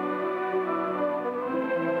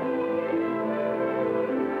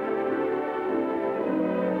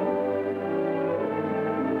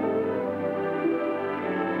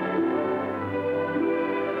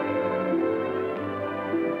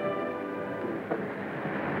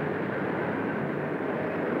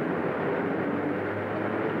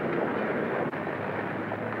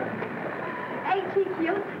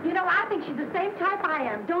 You know, I think she's the same type I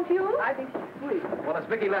am, don't you? I think she's sweet. Well, it's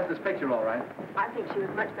Vicki Lester's picture, all right. I think she was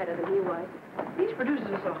much better than he was. These producers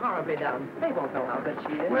are so horribly dumb. They won't know how good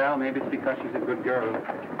she is. Well, maybe it's because she's a good girl.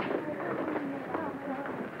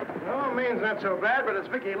 Oh, Maine's not so bad, but it's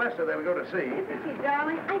Vicky Lester they'll go to see. Vicky,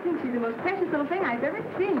 darling, I think she's the most precious little thing I've ever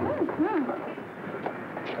seen.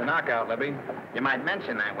 The knockout, Libby. You might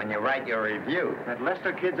mention that when you write your review. That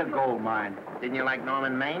Lester kid's a gold mine. Didn't you like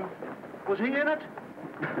Norman Maine? Was he in it?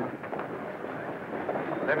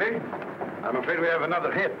 Libby, I'm afraid we have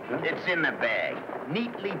another hit. Huh? It's in the bag,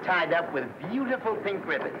 neatly tied up with beautiful pink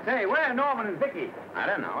ribbons. Say, where are Norman and Vicky? I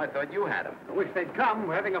don't know. I thought you had them. I wish they'd come.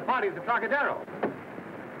 We're having a party at the Trocadero.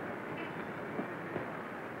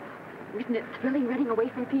 Isn't it thrilling running away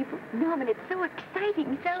from people? Norman, it's so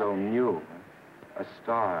exciting, So new. A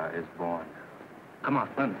star is born. Come on,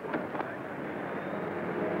 run.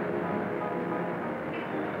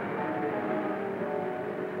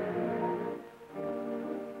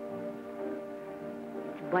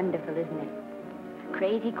 It's wonderful, isn't it?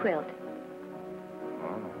 Crazy quilt.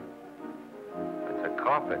 Oh. It's a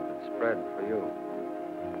carpet that's spread for you.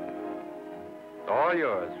 It's all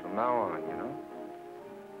yours from now on, you know?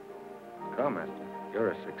 Come, Esther.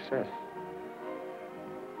 You're a success.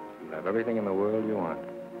 You have everything in the world you want.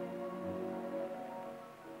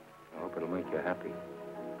 I hope it'll make you happy.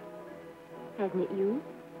 Hasn't it you?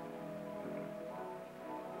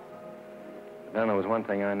 But then there was one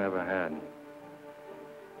thing I never had.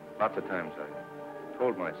 Lots of times I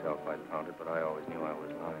told myself I'd found it, but I always knew I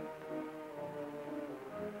was lying.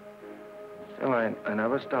 Still, I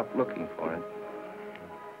never stopped looking for it.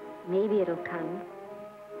 Maybe it'll come.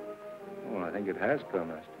 Well, I think it has come,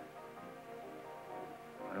 Esther.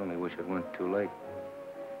 I only wish it went too late.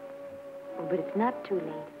 Oh, but it's not too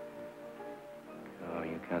late. Oh,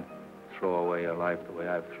 you can't throw away your life the way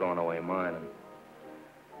I've thrown away mine and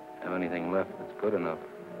have anything left that's good enough.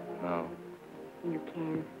 No. You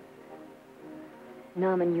can.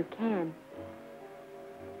 Norman, you can.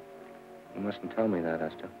 You mustn't tell me that,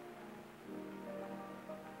 Esther.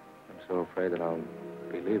 I'm so afraid that I'll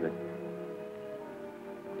believe it.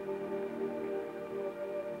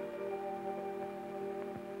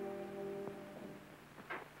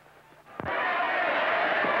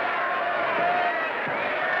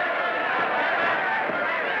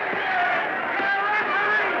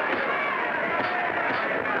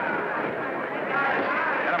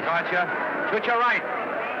 Shoot your right.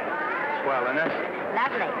 Swell, isn't it?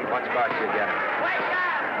 Lovely. What's got you again? Wake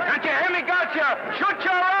up! Can't you hear me, Gotcha? Shoot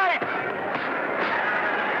your right!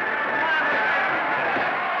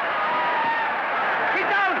 He's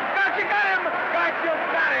down! Gotcha got him! Gotcha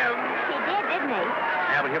got him! He did, didn't he?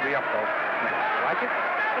 Yeah, but he'll be up, though. You like it?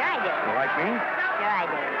 Sure I did. You like me? Sure I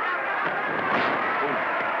did. Ooh,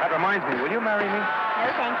 that reminds me. Will you marry me? No,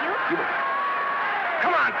 thank you.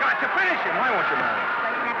 Come on, Gotcha, finish him. Why won't you marry me?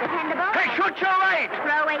 Wasn't that dependable? Hey, shoot your right!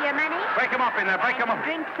 Throw away your money? Break him up in there. Break him up.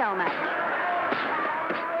 Drink so much.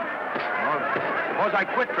 Well, suppose I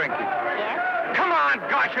quit drinking. Yes? Come on,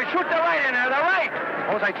 Gotcha, shoot the right in there. The right!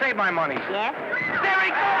 Suppose I save my money. Yes? There he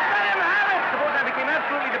goes! Let him have it! Suppose I became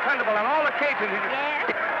absolutely dependable on all occasions. Yes?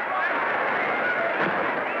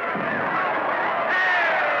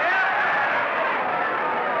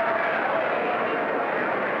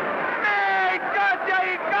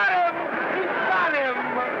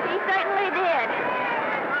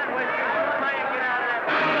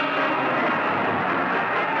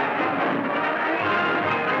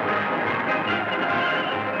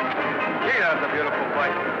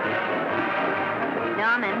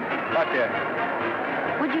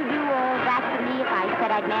 Would you do all that for me if I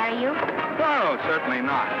said I'd marry you? No, certainly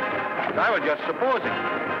not. I was just supposing.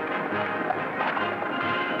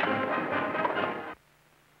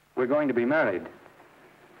 We're going to be married.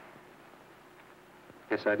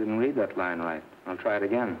 Guess I didn't read that line right. I'll try it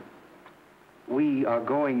again. We are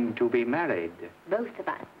going to be married. Both of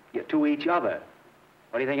us. Yeah, to each other.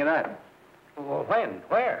 What do you think of that? Well, when?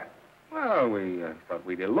 Where? Well, we thought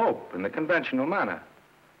we'd elope in the conventional manner.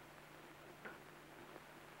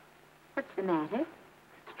 What's the matter?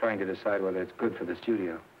 It's trying to decide whether it's good for the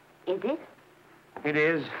studio. Is it? It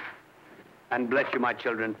is. And bless you, my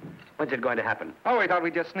children. When's it going to happen? Oh, we thought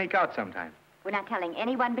we'd just sneak out sometime. We're not telling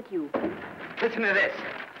anyone but you. Listen to this.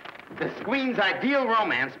 The screen's ideal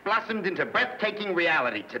romance blossomed into breathtaking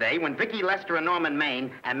reality today when Vicky Lester and Norman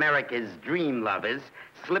Maine, America's dream lovers,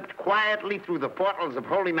 slipped quietly through the portals of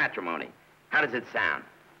holy matrimony. How does it sound?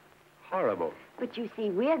 Horrible. But you see,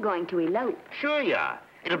 we're going to elope. Sure you are.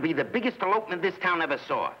 It'll be the biggest elopement this town ever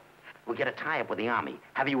saw. We'll get a tie-up with the Army,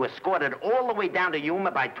 have you escorted all the way down to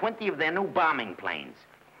Yuma by 20 of their new bombing planes.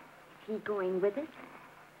 Is he going with us?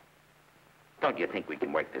 Don't you think we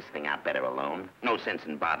can work this thing out better alone? No sense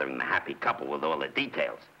in bothering the happy couple with all the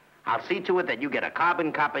details. I'll see to it that you get a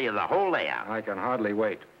carbon copy of the whole layout. I can hardly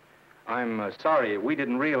wait. I'm sorry. We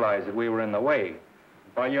didn't realize that we were in the way.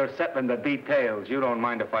 While you're settling the details, you don't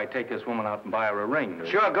mind if I take this woman out and buy her a ring, do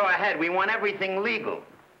you? Sure, go ahead. We want everything legal.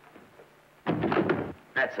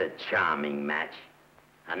 That's a charming match.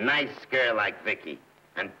 A nice girl like Vicky.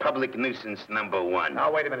 And public nuisance #1.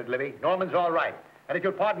 Now, wait a minute, Libby. Norman's all right. And if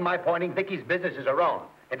you'll pardon my pointing, Vicky's business is her own.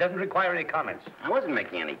 It doesn't require any comments. I wasn't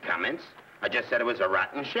making any comments. I just said it was a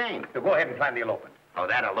rotten shame. So go ahead and plan the elopement. Oh,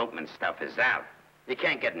 that elopement stuff is out. You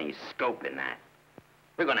can't get any scope in that.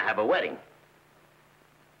 We're going to have a wedding.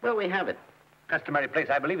 Where'll we have it? Customary place,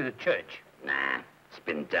 I believe, is a church. Nah, it's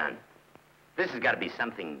been done. This has got to be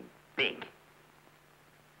something big.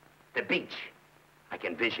 The beach. I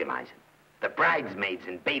can visualize it. The bridesmaids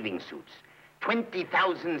in bathing suits.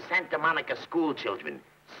 20,000 Santa Monica school children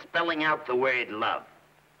spelling out the word love.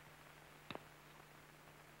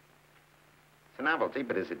 It's a novelty,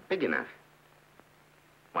 but is it big enough?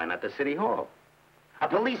 Why not the city hall? A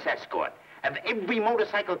police escort of every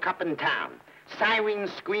motorcycle cop in town.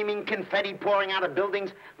 Sirens screaming, confetti pouring out of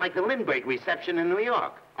buildings like the Lindbergh reception in New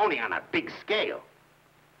York, only on a big scale.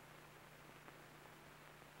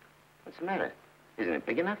 What's the matter? Isn't it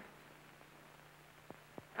big enough?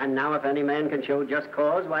 And now if any man can show just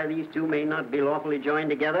cause why these two may not be lawfully joined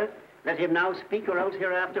together, let him now speak or else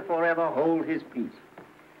hereafter forever hold his peace.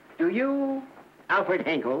 Do you, Alfred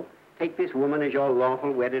Henkel, take this woman as your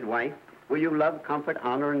lawful wedded wife? Will you love, comfort,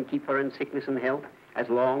 honor, and keep her in sickness and health as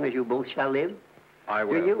long as you both shall live? I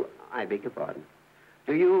will. Do you, I beg your pardon.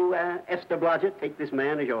 Do you, Esther Blodgett, take this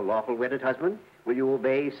man as your lawful wedded husband? Will you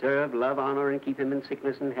obey, serve, love, honor, and keep him in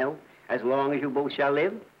sickness and health as long as you both shall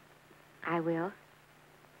live? I will.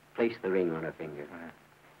 Place the ring on her finger.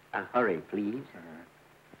 Hurry, please.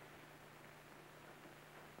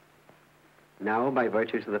 Now, by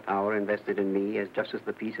virtues of the power invested in me as Justice of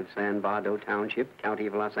the Peace of San Bardo Township, County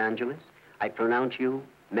of Los Angeles, I pronounce you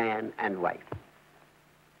man and wife.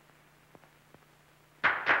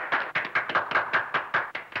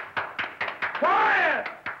 Quiet!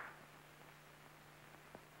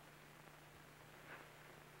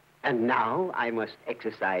 And now I must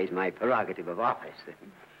exercise my prerogative of office.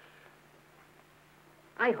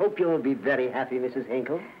 I hope you'll be very happy, Mrs.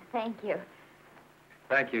 Henkel. Thank you.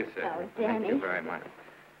 Thank you, sir. Oh, Thank you Danny. very much.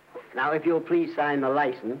 Now, if you'll please sign the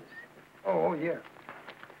license. Oh, yeah.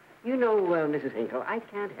 You know, Mrs. Henkel, I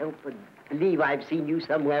can't help but believe I've seen you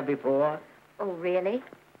somewhere before. Oh, really?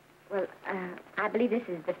 Well, I believe this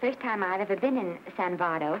is the first time I've ever been in San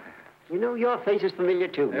Bardo. You know, your face is familiar,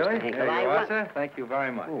 too, Really? Mr. Henkel. There you are, sir. Thank you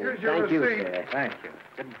very much. Oh, Here's your thank you, receipt. sir. Thank you.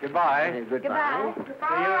 Goodbye. Goodbye.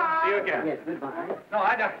 See you again. Yes, goodbye. No,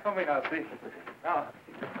 I don't mean I'll see. No.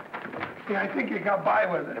 Yeah, I think you got by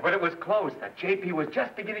with it. But it was close. That JP was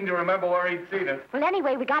just beginning to remember where he'd seen us. Well,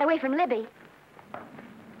 anyway, we got away from Libby.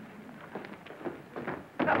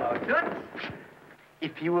 Hello, Toots.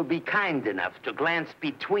 If you will be kind enough to glance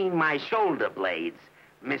between my shoulder blades,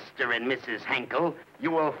 Mr. and Mrs. Henkel,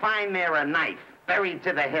 you will find there a knife buried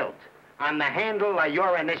to the hilt. On the handle are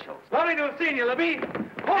your initials. Lovely to have seen you, Libby.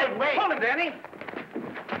 Hold it, wait. Hold it, Danny.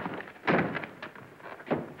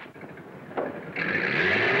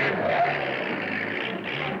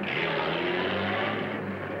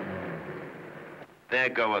 There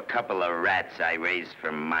go a couple of rats I raised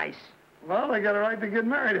from mice. Well, they got a right to get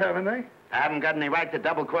married, haven't they? I haven't got any right to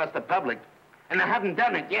double-cross the public, and I haven't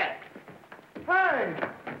done it yet. Hey!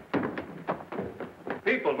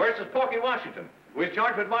 People versus Porky Washington, who is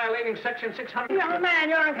charged with violating Section 600. Young man,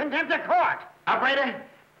 you're in contempt of court. Operator,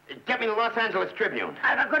 get me the Los Angeles Tribune.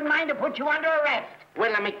 I've a good mind to put you under arrest. Wait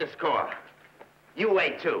till I make the score. You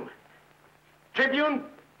wait, too. Tribune,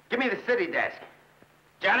 give me the city desk.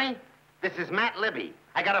 Johnny, this is Matt Libby.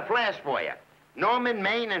 I got a flash for you. Norman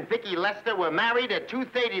Maine and Vicky Lester were married at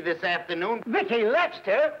 2:30 this afternoon. Vicky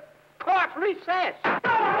Lester? Court recess.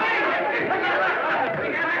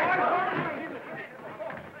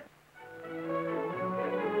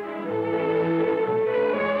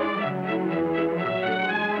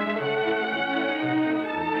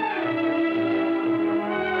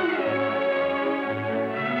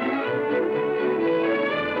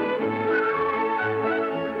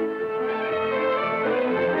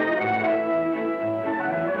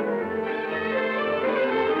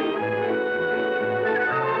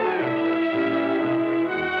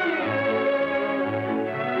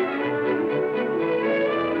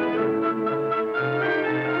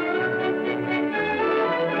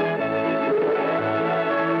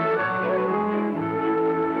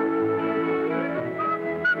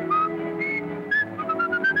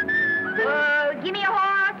 Give me a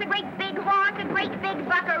horse, a great big horse, a great big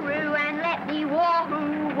buckaroo, and let me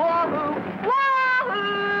wahoo, wahoo,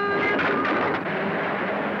 wahoo!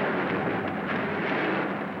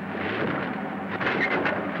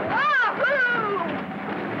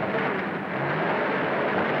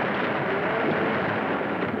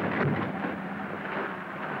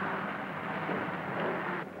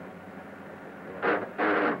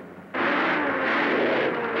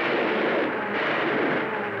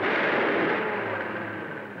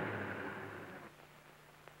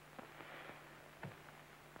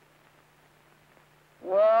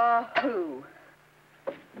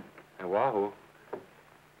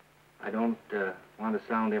 don't want to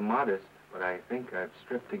sound immodest, but I think I've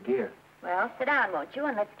stripped the gear. Well, sit down, won't you,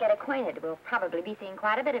 and let's get acquainted. We'll probably be seeing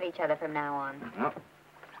quite a bit of each other from now on. No.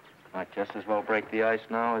 Might just as well break the ice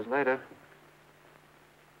now as later.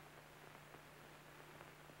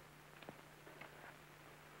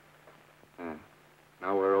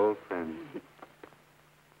 Now we're old friends.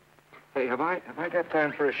 Hey, have I got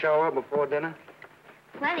time for a shower before dinner?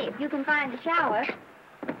 Plenty, if you can find the shower.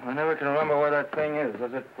 I never can remember where that thing is.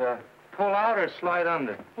 Does it pull out or slide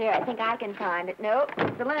under? Here, I think I can find it. Nope,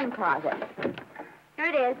 it's the linen closet. Here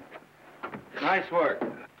it is. Nice work.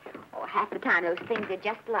 Oh, half the time those things are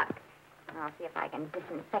just luck. I'll see if I can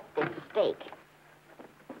disinfect this steak.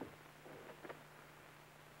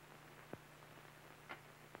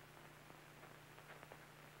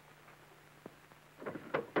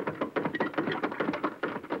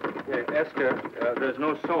 Hey, Esther, there's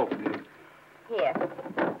no soap. Here.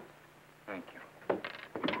 Thank you.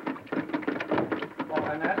 Oh,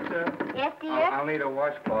 and Esther. Yes, dear? I'll need a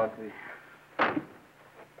washcloth, please.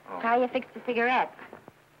 Oh. How you fix the cigarettes?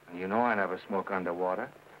 You know I never smoke underwater.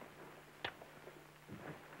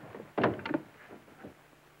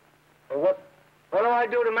 Well, what do I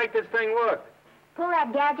do to make this thing work? Pull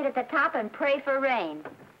that gadget at the top and pray for rain.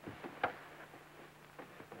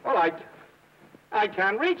 Well, I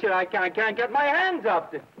can't reach it. I can't get my hands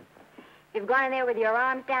up. If you've gone in there with your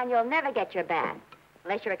arms down, you'll never get your bath.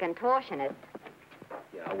 Unless you're a contortionist.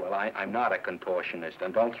 Yeah, well, I'm not a contortionist,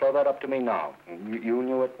 and don't throw that up to me now. You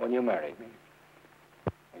knew it when you married me.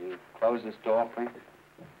 Will you close this door, please?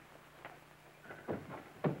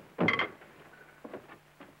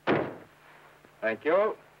 Thank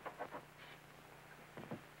you.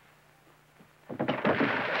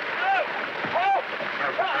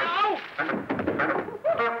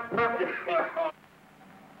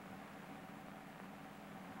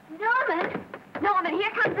 Norman, here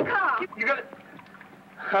comes the car. You got it?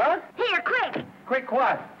 Huh? Here, quick. Quick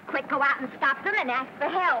what? Quick, go out and stop them and ask for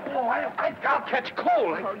help. Oh, I'll catch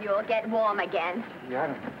cold. Oh, you'll get warm again.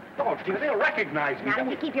 Yeah, don't, dear. They'll recognize me. Now, then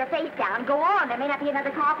you keep your face down. Go on. There may not be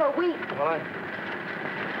another car for a week. What?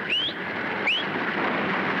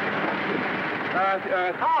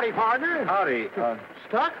 Howdy, partner. Howdy.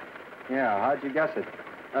 Stuck? Yeah, how'd you guess it?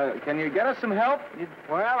 Can you get us some help?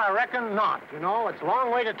 Well, I reckon not. You know, it's a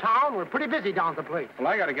long way to town. We're pretty busy down at the place. Well,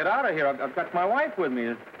 I got to get out of here. I've got my wife with me.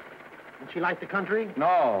 Does she like the country?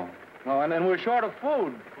 No, and we're short of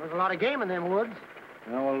food. There's a lot of game in them woods.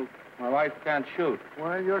 You know, well, my wife can't shoot.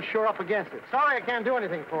 Well, you're sure up against it. Sorry I can't do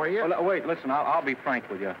anything for you. Well, wait, listen, I'll be frank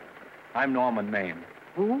with you. I'm Norman Maine.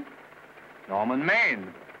 Who? Norman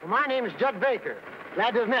Maine. Well, my name's Judd Baker.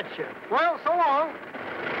 Glad to have met you. Well, so long.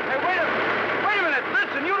 Hey, wait a minute.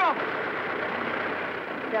 Listen, you don't...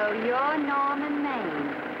 So you're Norman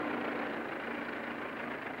Maine.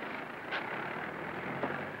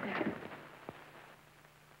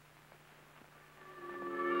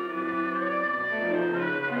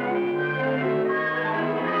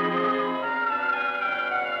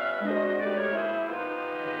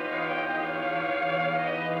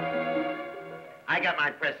 I got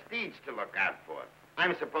my prestige to look out for.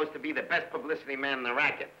 I'm supposed to be the best publicity man in the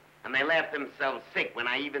racket. And they laugh themselves sick when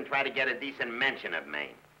I even try to get a decent mention of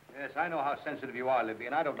Maine. Yes, I know how sensitive you are, Libby,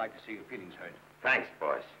 and I don't like to see your feelings hurt. Thanks,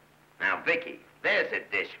 boss. Now, Vicky, there's a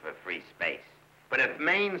dish for free space. But if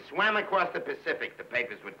Maine swam across the Pacific, the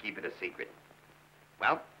papers would keep it a secret.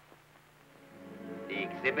 Well, the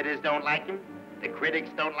exhibitors don't like him, the critics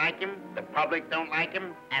don't like him, the public don't like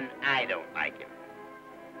him, and I don't like him.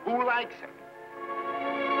 Who likes him?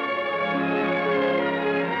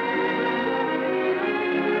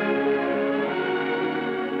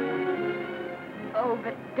 Oh,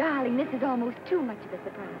 but, darling, this is almost too much of a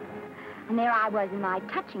surprise. And there I was in my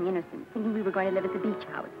touching innocence, thinking we were going to live at the beach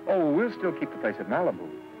house. Oh, we'll still keep the place at Malibu.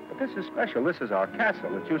 But this is special. This is our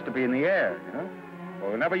castle. It used to be in the air, you know?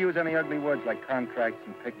 We'll never use any ugly words like contracts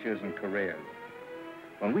and pictures and careers.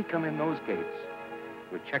 When we come in those gates,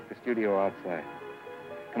 we'll check the studio outside.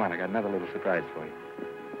 Come on, I got another little surprise for you.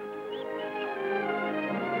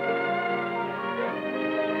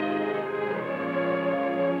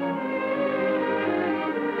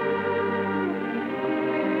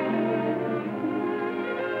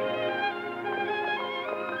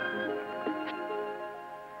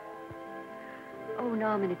 Oh,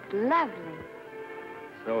 Norman, it's lovely.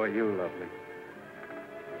 So are you lovely.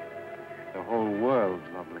 The whole world's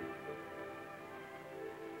lovely.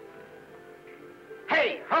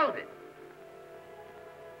 Hey, hold it!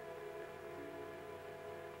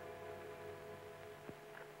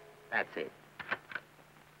 That's it.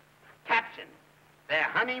 Caption, their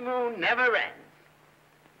honeymoon never ends.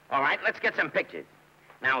 All right, let's get some pictures.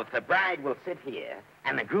 Now, if the bride will sit here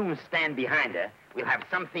and the groom stand behind her, we'll have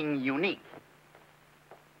something unique.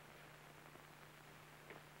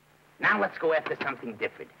 Now let's go after something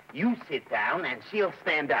different. You sit down and she'll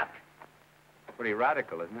stand up. Pretty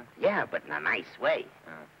radical, isn't it? Yeah, but in a nice way.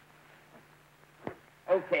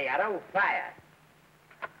 Okay, Otto, fire.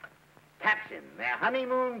 Caption, their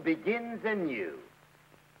honeymoon begins anew.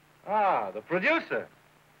 Ah, the producer.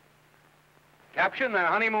 Caption, their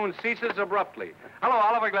honeymoon ceases abruptly. Hello,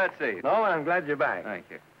 Oliver, glad to see you. No, I'm glad you're back. Thank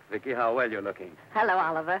you. Vicky, how well you're looking. Hello,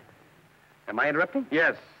 Oliver. Am I interrupting?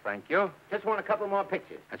 Yes, thank you. Just want a couple more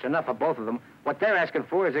pictures. That's enough of both of them. What they're asking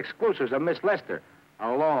for is exclusives of Miss Lester.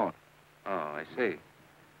 Alone. Oh, I see.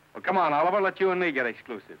 Well, come on, Oliver, let you and me get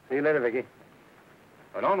exclusive. See you later, Vicky.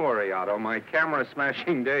 Oh, don't worry, Otto. My camera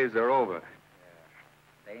smashing days are over.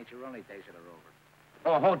 They ain't your only days that are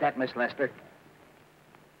over. Oh, hold that, Miss Lester.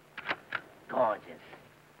 Gorgeous.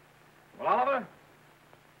 Well, Oliver,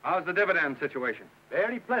 how's the dividend situation?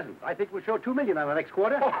 Very pleasant. I think we'll show $2 million on the next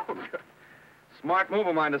quarter. Oh, smart move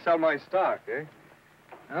of mine to sell my stock, eh?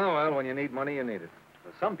 Oh, well, when you need money, you need it.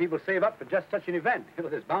 Well, some people save up for just such an event. You know,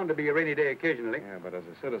 there's bound to be a rainy day occasionally. Yeah, but as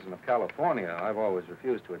a citizen of California, I've always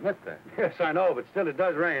refused to admit that. Yes, I know, but still it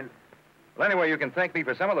does rain. Well, anyway, you can thank me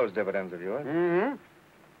for some of those dividends of yours. Mm-hmm.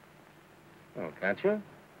 Oh, can't you?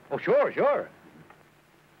 Oh, sure, sure.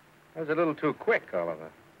 That was a little too quick, Oliver.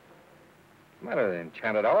 What's the matter? The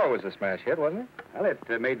Enchanted Hour was a smash hit, wasn't it? Well,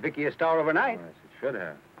 it made Vicky a star overnight. Yes, it should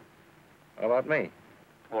have. How about me?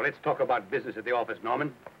 Oh, let's talk about business at the office,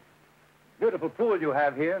 Norman. Beautiful pool you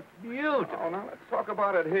have here. Beautiful. Oh, now let's talk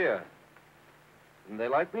about it here. Didn't they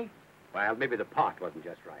like me? Well, maybe the pot wasn't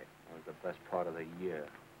just right. That was the best part of the year.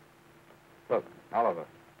 Look, Oliver,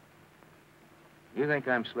 you think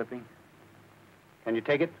I'm slipping? Can you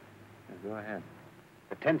take it? Yeah, go ahead.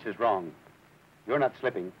 The tense is wrong. You're not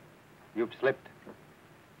slipping. You've slipped.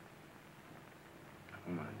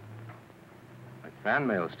 Oh, my fan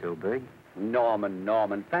mail's still big.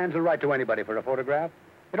 Norman. Fans will write to anybody for a photograph.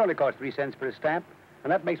 It only costs 3 cents for a stamp,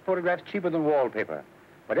 and that makes photographs cheaper than wallpaper.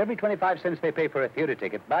 But every 25 cents they pay for a theater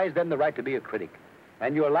ticket buys them the right to be a critic.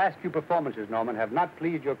 And your last few performances, Norman, have not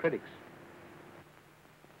pleased your critics.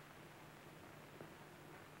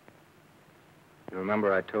 You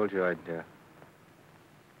remember I told you I'd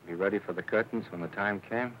be ready for the curtains when the time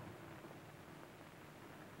came?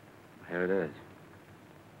 Here it is.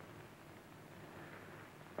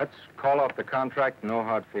 Let's call off the contract, no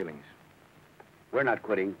hard feelings. We're not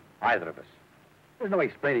quitting, either of us. There's no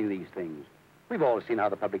explaining these things. We've all seen how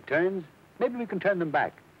the public turns. Maybe we can turn them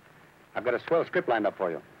back. I've got a swell script lined up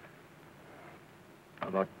for you.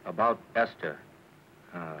 About Esther.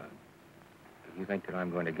 You think that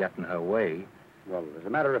I'm going to get in her way? Well, as a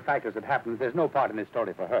matter of fact, as it happens, there's no part in this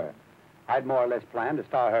story for her. I'd more or less planned to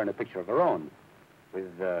star her in a picture of her own,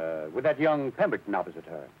 with that young Pemberton opposite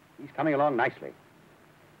her. He's coming along nicely.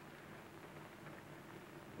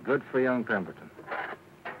 Good for young Pemberton.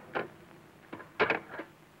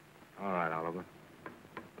 All right, Oliver.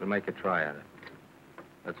 We'll make a try at it.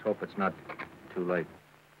 Let's hope it's not too late.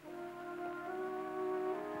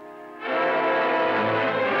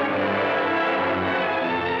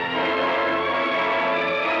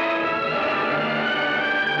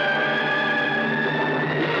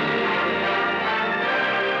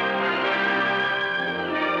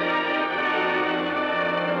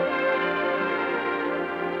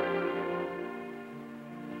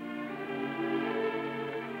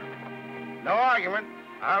 No argument.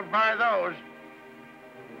 I'll buy those.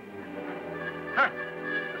 Huh.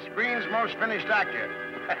 The screen's most finished actor.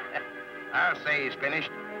 I'll say he's finished.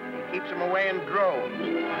 He keeps them away in droves.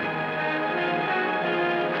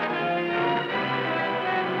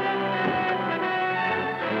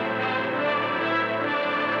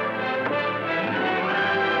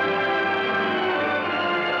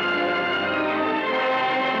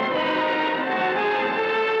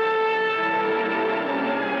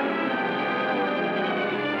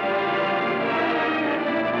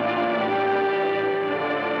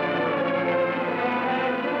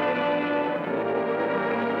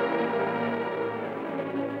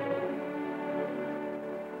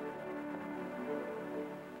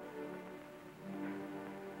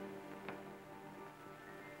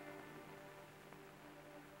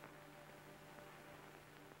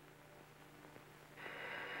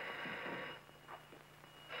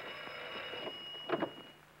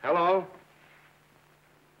 Hello?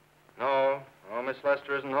 No, Miss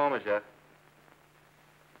Lester isn't home as yet.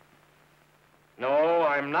 No,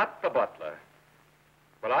 I'm not the butler.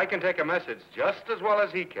 But I can take a message just as well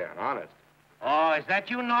as he can, honest. Oh, is that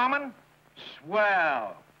you, Norman?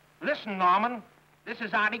 Swell. Listen, Norman, this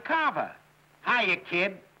is Artie Carver. Hiya,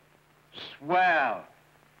 kid. Swell.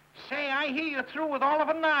 Say, I hear you're through with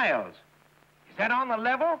Oliver Niles. Is that on the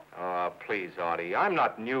level? Oh, please, Artie. I'm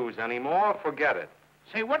not news anymore. Forget it.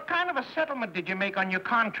 Say, what kind of a settlement did you make on your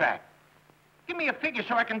contract? Give me a figure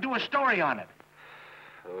so I can do a story on it.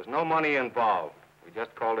 There was no money involved. We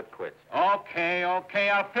just called it quits. Okay,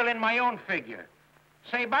 I'll fill in my own figure.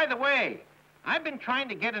 Say, by the way, I've been trying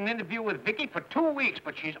to get an interview with Vicky for 2 weeks,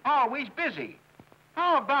 but she's always busy.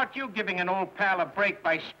 How about you giving an old pal a break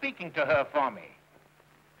by speaking to her for me?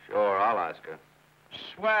 Sure, I'll ask her.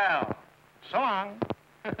 Swell. So long.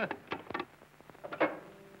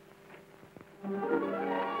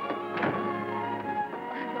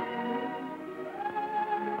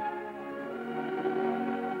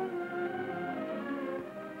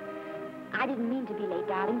 I didn't mean to be late,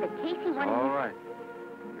 darling, but Casey wanted All right.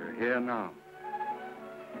 You're here now.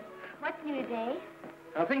 What's new today?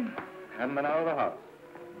 Nothing. Haven't been out of the house.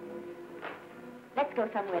 Let's go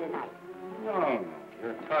somewhere tonight. No.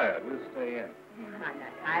 You're tired. We'll stay in. I'm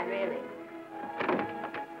not tired, really.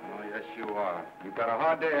 Oh, yes, you are. You've got a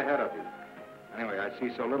hard day ahead of you. Anyway, I see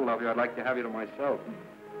so little of you, I'd like to have you to myself.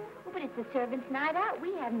 Oh, but it's the servants' night out.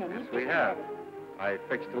 We haven't any. Yes, we have. I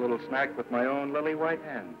fixed a little snack with my own lily white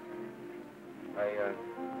hands.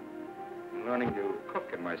 I'm learning to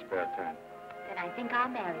cook in my spare time. Then I think I'll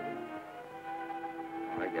marry you.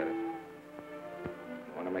 I get it.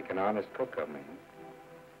 You want to make an honest cook of me, huh?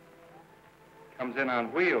 Comes in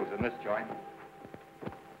on wheels in this joint.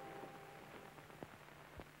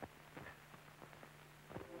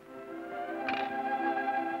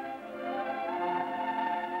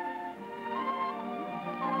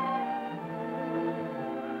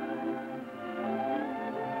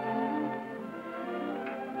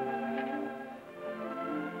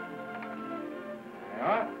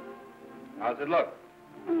 How's it look?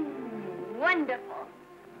 Wonderful.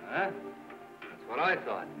 Huh? That's what I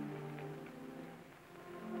thought.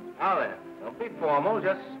 Now then, don't be formal,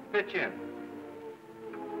 just pitch in.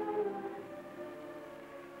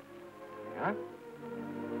 Huh?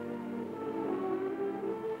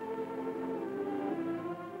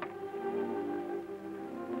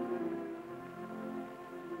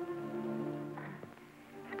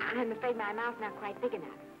 I'm afraid my mouth's not quite big enough.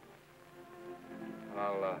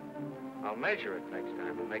 I'll measure it next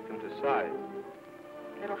time and make them to size.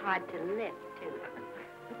 A little hard to lift, too.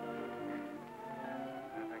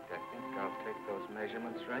 In fact, I think I'll take those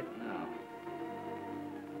measurements right now.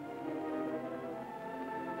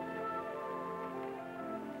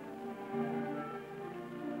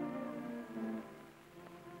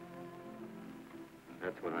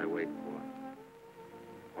 That's what I wait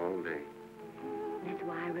for. All day. That's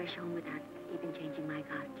why I rush home without even changing my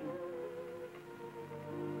costume.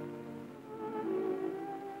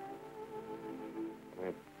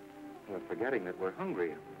 We're forgetting that we're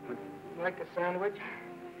hungry. Would you like a sandwich?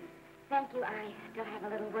 Thank you. I still have a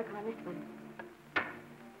little work on this one.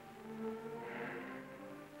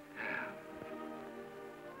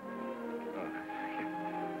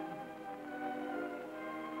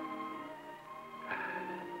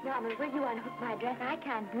 Norman, will you unhook my dress? I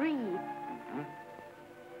can't breathe. Mm-hmm.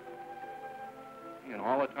 You know,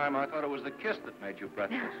 all the time I thought it was the kiss that made you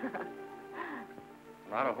breathless.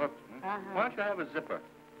 A lot of hooks, huh? Why don't you have a zipper?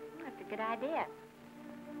 That's a good idea.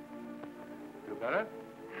 You better?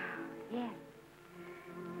 Yes.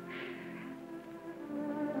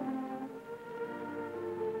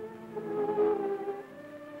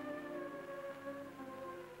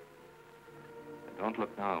 Don't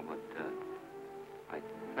look now, but I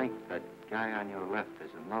think that guy on your left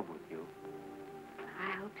is in love with you.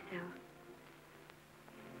 I hope so.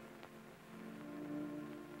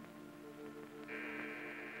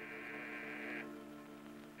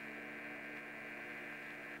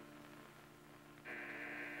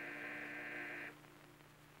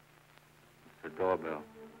 It's the doorbell.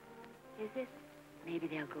 Is it? Maybe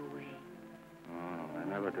they'll go away. Oh, I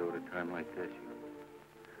never do at a time like this.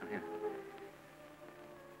 Come here.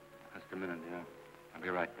 Just a minute, dear. I'll be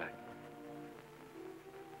right back.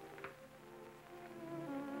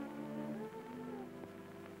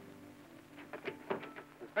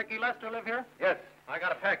 Does Vicky Lester live here? Yes. I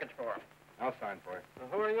got a package for her. I'll sign for it.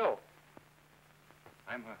 Who are you?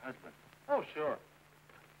 I'm her husband. Oh, sure.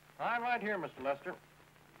 I'm right here, Mr. Lester.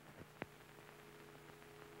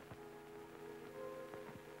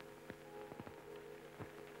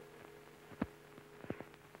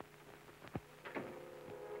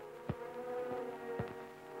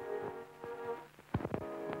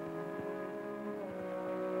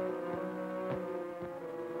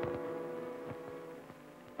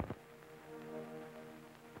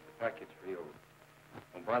 Package for you.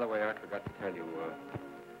 From by the way, I forgot to tell you,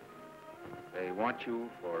 they want you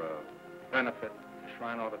for a benefit at the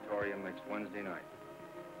Shrine Auditorium next Wednesday night.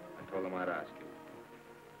 I told them I'd ask you.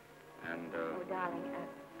 And, Oh, darling,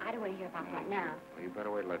 I don't want to hear about that now. well, you better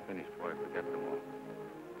wait till I finish before I forget them all.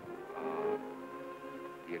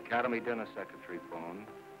 The Academy dinner secretary phoned.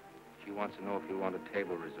 She wants to know if you want a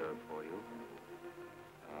table reserved for you.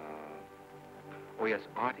 Oh, yes,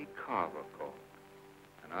 Artie Carver called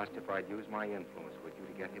and asked if I'd use my influence with you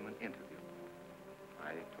to get him an interview.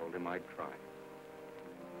 I told him I'd try.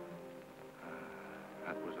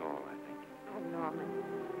 That was all, I think. Oh, Norman,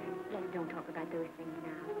 let's don't talk about those things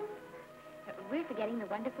now. We're forgetting the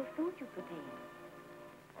wonderful food you prepared.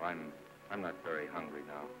 Well, I'm not very hungry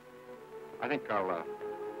now. I think I'll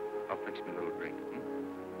fix me a little drink.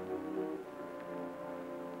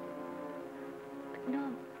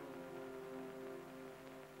 No.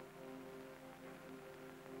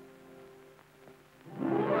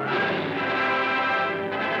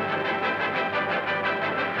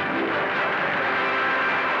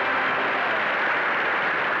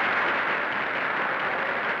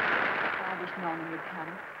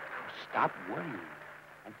 Stop worrying.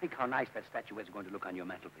 And think how nice that statuette's going to look on your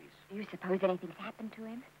mantelpiece. Do you suppose anything's happened to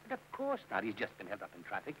him? But of course not. He's just been held up in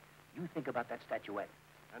traffic. You think about that statuette.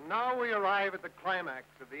 And now we arrive at the climax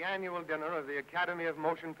of the annual dinner of the Academy of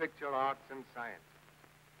Motion Picture Arts and Sciences,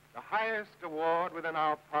 the highest award within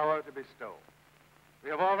our power to bestow. We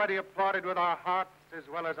have already applauded with our hearts as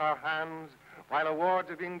well as our hands, while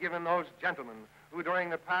awards are being given those gentlemen who during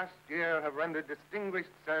the past year have rendered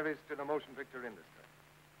distinguished service to the motion picture industry.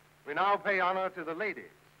 We now pay honor to the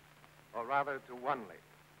ladies, or rather to one lady.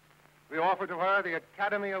 We offer to her the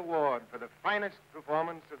Academy Award for the finest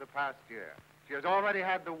performance of the past year. She has already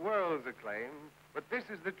had the world's acclaim, but this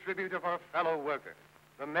is the tribute of her fellow workers,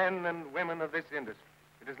 the men and women of this industry.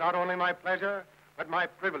 It is not only my pleasure, but my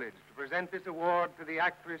privilege to present this award to the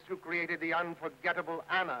actress who created the unforgettable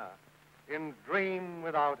Anna in Dream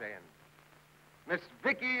Without End, Miss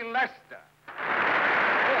Vicki Lester.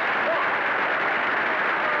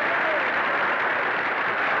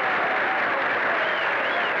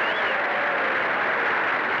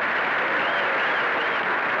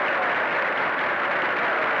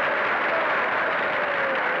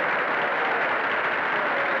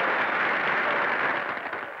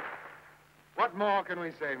 What more can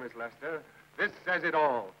we say, Miss Lester? This says it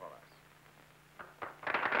all for us.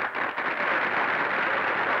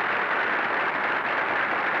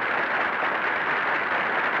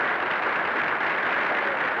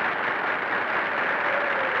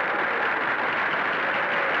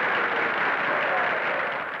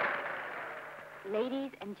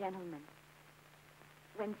 Ladies and gentlemen,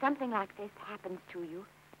 when something like this happens to you,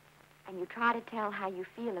 and you try to tell how you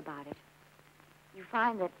feel about it, you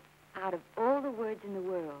find that out of all the words in the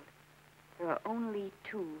world, there are only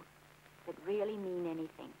two that really mean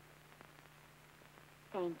anything.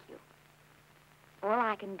 Thank you. All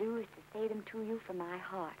I can do is to say them to you from my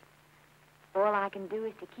heart. All I can do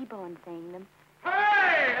is to keep on saying them.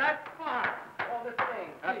 Hey, that's fine. All the same.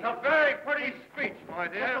 That's a very pretty speech, my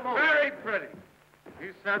dear. Very pretty.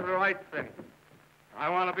 You said the right thing. I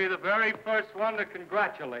want to be the very first one to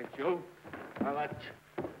congratulate you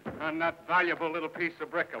on that valuable little piece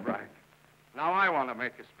of bric-a-brac. Now I want to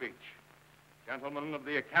make a speech. Gentlemen of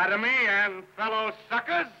the Academy and fellow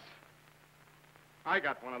suckers, I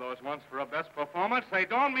got one of those once for a best performance. They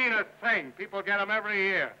don't mean a thing. People get them every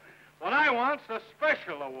year. What I want's a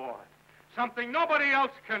special award, something nobody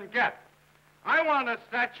else can get. I want a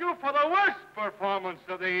statue for the worst performance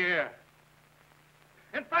of the year.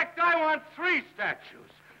 In fact, I want 3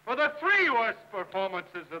 statues for the 3 worst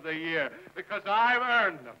performances of the year, because I've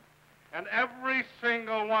earned them. And every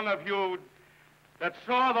single one of you that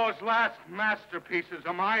saw those last masterpieces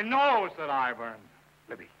of mine knows that I've earned them.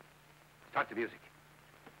 Libby, start the music.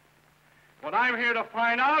 What I'm here to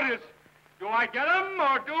find out is, do I get them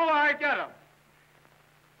or do I get them?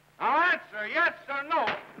 Now answer yes or no.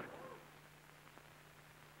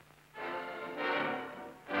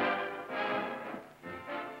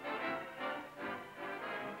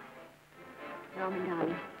 Norman,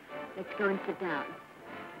 darling, let's go and sit down.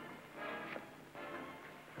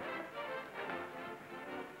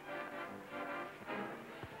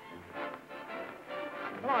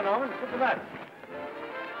 Come on, Norman, sit to that.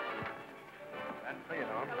 That's for you,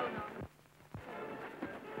 Norman.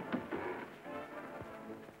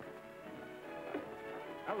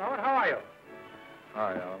 Hello, Norman. How are you?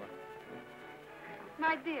 Hi, Oliver.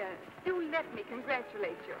 My dear, do let me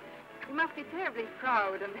congratulate you. You must be terribly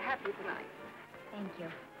proud and happy tonight. Thank you.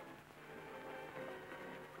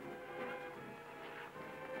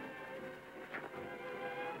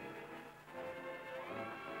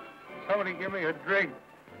 Somebody give me a drink.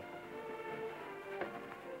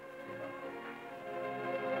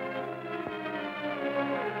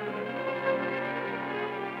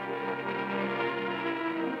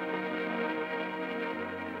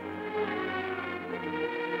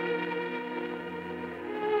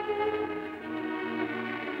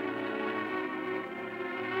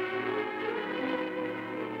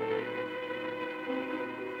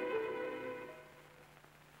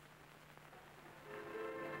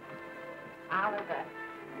 Oliver,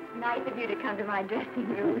 it's nice of you to come to my dressing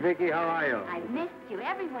room. Vicky, how are you? I've missed you.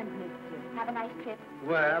 Everyone's missed you. Have a nice trip.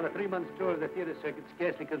 Well, a 3-month tour of the theater circuit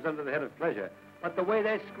scarcely comes under the head of pleasure. But the way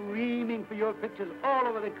they're screaming for your pictures all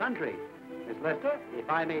over the country. Miss Lester, if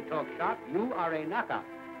I may talk shop, you are a knockout.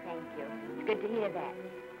 Thank you. It's good to hear that.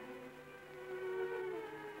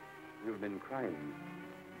 You've been crying.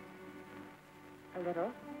 A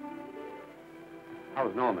little.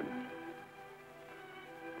 How's Norman?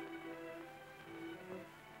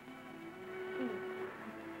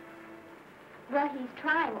 Well, he's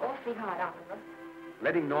trying awfully hard, Oliver.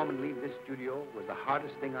 Letting Norman leave this studio was the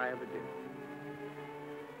hardest thing I ever did.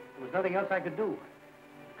 There was nothing else I could do.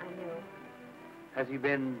 I know. Has he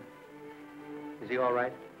been... Is he all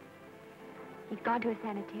right? He's gone to a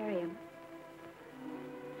sanitarium.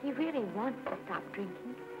 He really wants to stop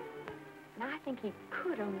drinking. And I think he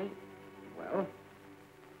could only... Well,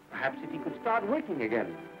 perhaps if he could start working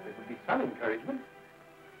again, there would be some encouragement.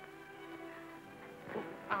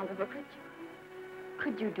 Oliver,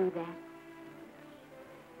 could you do that?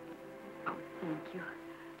 Oh, thank you.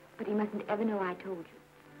 But he mustn't ever know I told you.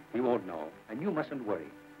 He won't know, and you mustn't worry.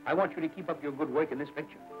 I want you to keep up your good work in this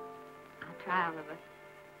picture. I'll try, Oliver.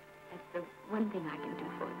 That's the one thing I can do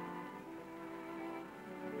for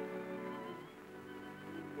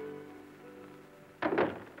you.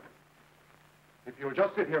 If you'll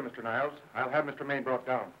just sit here, Mr. Niles, I'll have Mr. Maine brought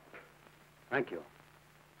down. Thank you.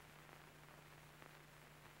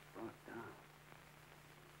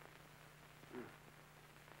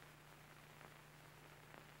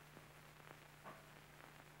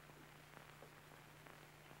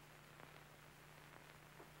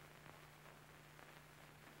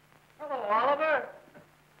 Hello, Oliver.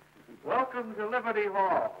 Welcome to Liberty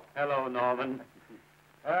Hall. Hello, Norman.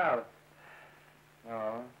 Well,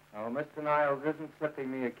 no, Mr. Niles isn't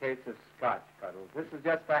slipping me a case of scotch, Cuddles. This is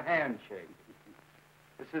just a handshake.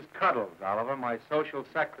 This is Cuddles, Oliver, my social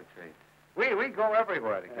secretary. We go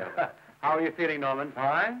everywhere together. How are you feeling, Norman?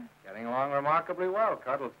 Fine. Getting along remarkably well,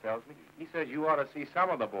 Cuddles tells me. He says you ought to see some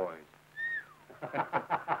of the boys.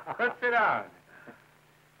 Let's sit down.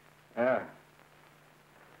 Yeah.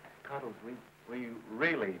 Cuddles, we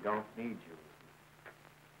really don't need you.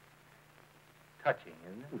 Touching,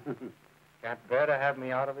 isn't it? Can't bear to have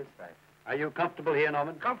me out of his sight. Are you comfortable here,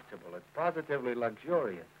 Norman? Comfortable. It's positively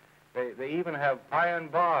luxurious. They even have iron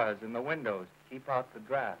bars in the windows to keep out the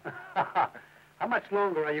draft. How much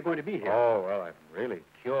longer are you going to be here? Oh, well, I'm really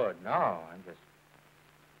cured now. I'm just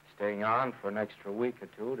staying on for an extra week or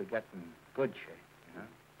two to get in good shape, you know.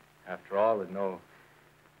 After all, there's no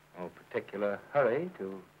particular hurry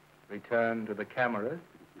to return to the cameras.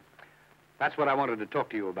 That's what I wanted to talk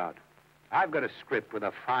to you about. I've got a script with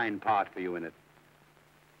a fine part for you in it.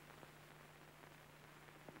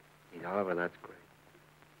 Oliver, that's great.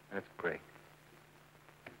 That's great.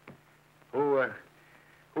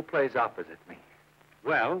 Who plays opposite me?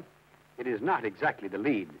 Well, it is not exactly the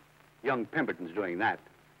lead. Young Pemberton's doing that.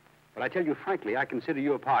 But I tell you frankly, I consider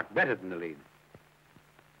your part better than the lead.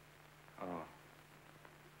 Oh,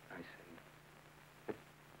 I see. It's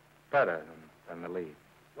better than the lead.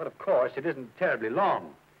 Well, of course, it isn't terribly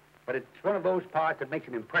long. But it's one of those parts that makes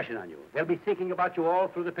an impression on you. They'll be thinking about you all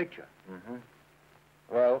through the picture. Mm-hmm.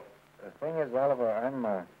 Well, the thing is, Oliver, I'm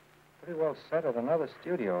pretty well set at another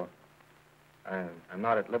studio. I'm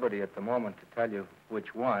not at liberty at the moment to tell you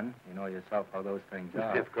which one. You know yourself how those things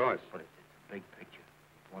are. Of course. But it's a big picture.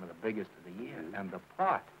 It's one of the biggest of the year. Mm-hmm. And the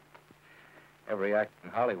part. Every actor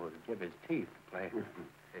in Hollywood would give his teeth to play.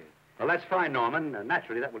 Well, that's fine, Norman.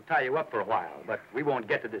 Naturally, that will tie you up for a while. But we won't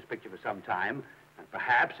get to this picture for some time. And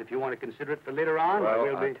perhaps, if you want to consider it for later on, well,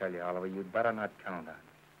 we'll be... I'll tell you, Oliver, you'd better not count on it.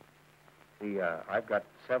 See, I've got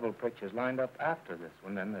several pictures lined up after this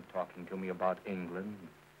one, and they're talking to me about England.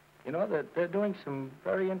 You know, they're doing some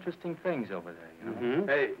very interesting things over there, you know. Mm-hmm.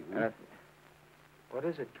 Hey. What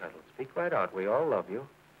is it, Cuddles? Speak right out. We all love you.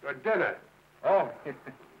 Your dinner. Oh,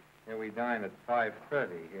 here we dine at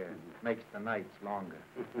 5:30 here. It makes the nights longer.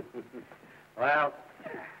 Well,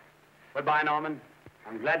 goodbye, Norman.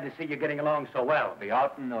 I'm glad to see you getting along so well. Be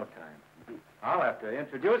out in no time. I'll have to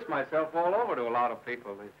introduce myself all over to a lot of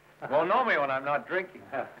people. They won't know me when I'm not drinking.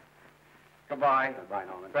 Goodbye. Goodbye,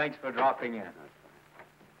 Norman. Thanks for dropping in.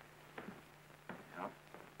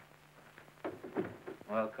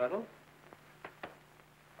 Well, Cuddles?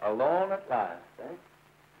 Alone at last, eh?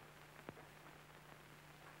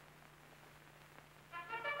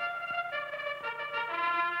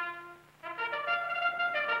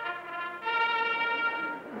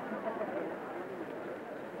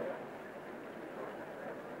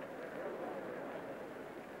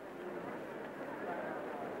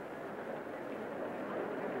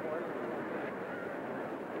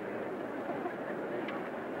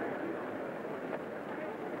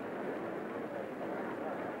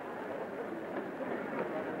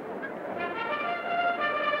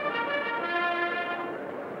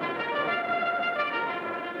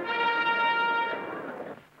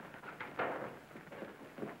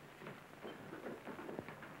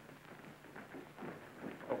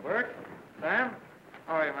 Sam?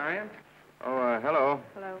 How are you, Marion? Oh, hello.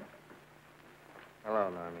 Hello. Hello,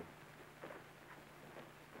 Normie.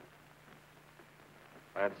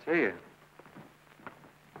 Glad to see you.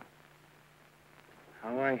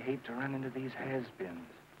 How I hate to run into these has-beens.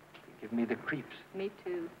 They give me the creeps. Me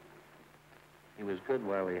too. He was good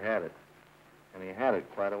while he had it. And he had it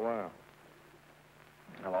quite a while.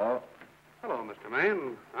 Hello? Hello, Mr.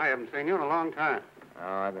 Maine. I haven't seen you in a long time.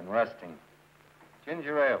 Oh, I've been resting.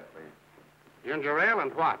 Ginger ale, please. Ginger ale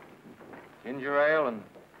and what? Ginger ale and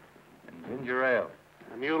ginger ale.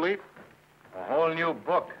 A new leaf? A whole new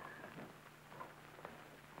book.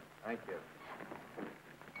 Thank you.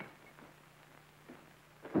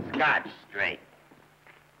 Scotch straight.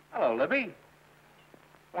 Hello, Libby.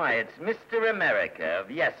 Why, it's Mr. America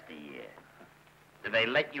of yesteryear. Do they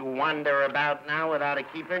let you wander about now without a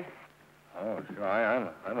keeper? Oh,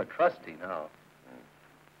 sure. I'm a trustee now.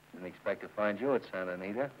 Didn't expect to find you at Santa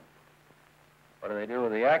Anita. What do they do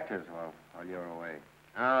with the actors while you're away?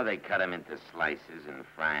 Oh, they cut them into slices and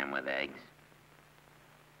fry them with eggs.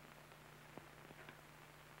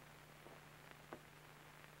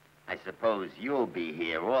 I suppose you'll be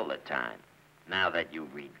here all the time, now that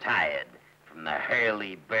you've retired from the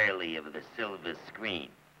hurly-burly of the silver screen.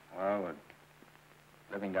 Well, we're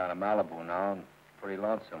living down in Malibu now, and pretty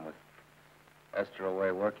lonesome with Esther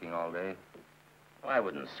away working all day. Well, I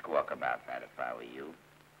wouldn't squawk about that if I were you.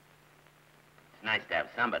 It's nice to have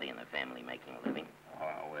somebody in the family making a living.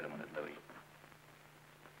 Oh, wait a minute, Louis.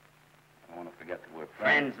 I don't want to forget that we're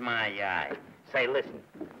Friends, my eye. Say, listen,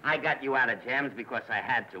 I got you out of jams because I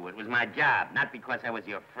had to. It was my job, not because I was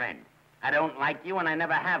your friend. I don't like you, and I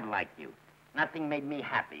never have liked you. Nothing made me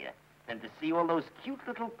happier than to see all those cute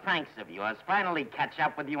little pranks of yours finally catch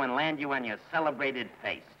up with you and land you on your celebrated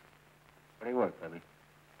face. Pretty work, Libby.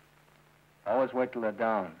 Always wait till they're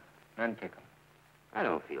down, then kick them. I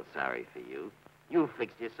don't feel sorry for you. You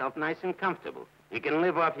fixed yourself nice and comfortable. You can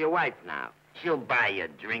live off your wife now. She'll buy you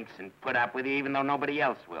drinks and put up with you even though nobody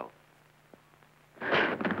else will. Wait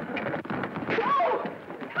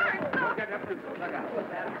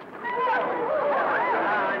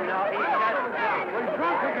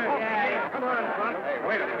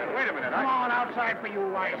a minute. Come on outside for you,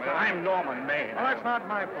 wise guy. I'm Norman Maine. Well, that's not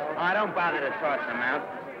my fault. Oh, don't bother to toss him out.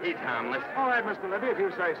 He's harmless. All right, Mr. Libby, if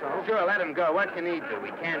you say so. Sure, let him go. What can he do?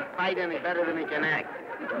 He can't fight any better than he can act.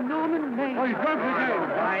 Norman Maine. Oh, he's drunk again.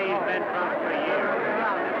 Why, he's been drunk for years.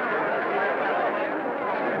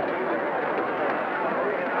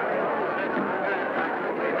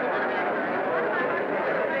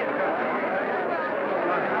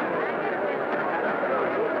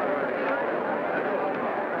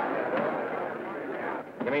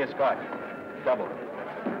 Give me a scotch. Double.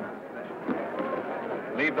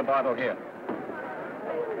 Leave the bottle here.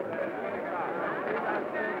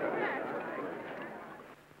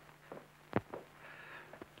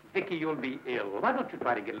 Vicky, you'll be ill. Why don't you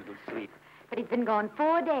try to get a little sleep? But he's been gone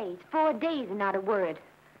 4 days. 4 days and not a word.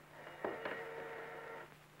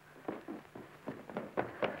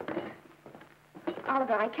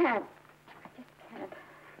 Oliver, I can't. I just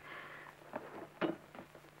can't.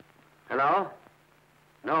 Hello?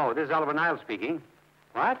 No, this is Oliver Niles speaking.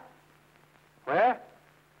 What? Where?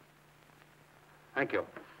 Thank you.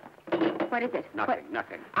 What is it?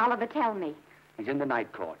 Nothing. Oliver, tell me. He's in the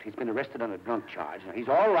night court. He's been arrested on a drunk charge. Now, he's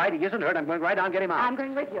all right. He isn't hurt. I'm going right down and get him out. I'm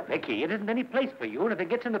going with you. Vicky, it isn't any place for you, and if it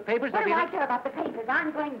gets in the papers, What there'll do be... I care about the papers?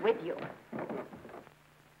 I'm going with you.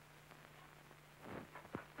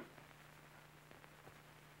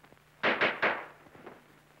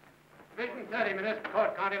 Division 30, Municipal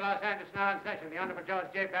Court, County Los Angeles, now in session. The Honorable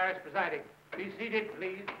Judge J. Barris presiding. Be seated,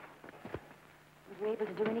 please. Were you able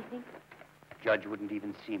to do anything? Judge wouldn't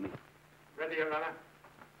even see me. Ready, Your Honor.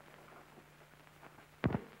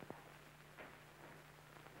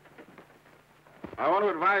 I want to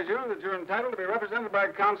advise you that you're entitled to be represented by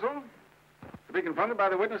counsel, to be confronted by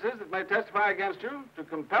the witnesses that may testify against you, to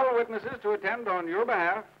compel witnesses to attend on your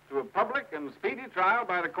behalf to a public and speedy trial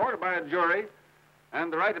by the court or by a jury,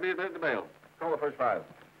 and the right to be admitted to bail. Call the first five.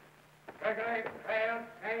 Gregory, Hale,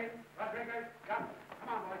 Haynes, Rodriguez, Johnson. Come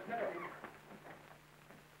on, boys, get over here.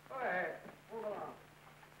 Go ahead. Move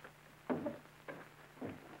along.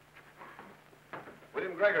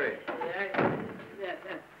 William Gregory. Yes.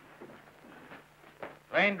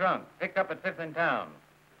 Plain drunk, picked up at 5th in town.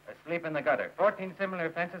 Asleep in the gutter. 14 similar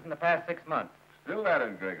offenses in the past 6 months. Still at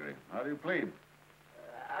it, Gregory. How do you plead?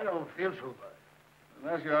 I don't feel so good. I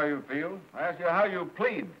didn't ask you how you feel. I asked you how you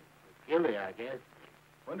plead. Guilty, I guess.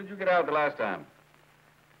 When did you get out the last time?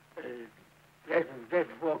 Just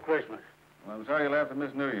before Christmas. Well, I'm sorry you'll have to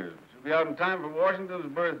miss New Year's. You'll be out in time for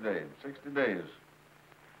Washington's birthday, 60 days.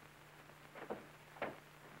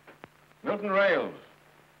 Milton Rails.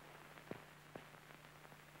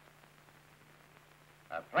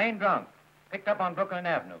 Plain drunk, picked up on Brooklyn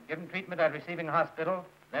Avenue, given treatment at receiving hospital,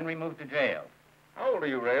 then removed to jail. How old are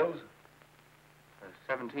you, Rails?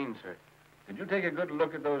 17, sir. Did you take a good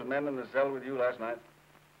look at those men in the cell with you last night?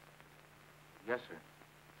 Yes, sir.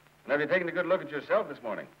 And have you taken a good look at yourself this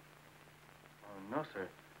morning? Oh, no, sir.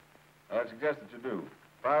 Well, I suggest that you do.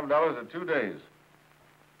 $5 or 2 days.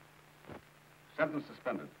 Sentence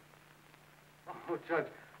suspended. Oh, Judge.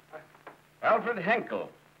 Alfred Henkel,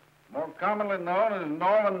 more commonly known as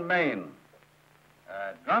Norman Maine.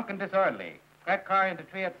 Drunk and disorderly. Cracked car into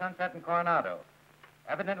tree at Sunset and Coronado.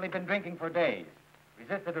 Evidently been drinking for days.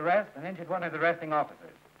 Resisted arrest and injured one of the arresting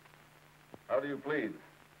officers. How do you plead?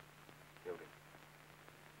 Guilty.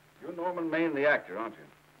 You're Norman Maine, the actor, aren't you?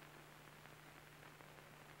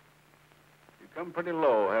 You've come pretty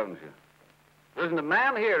low, haven't you? There isn't a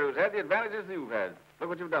man here who's had the advantages you've had. Look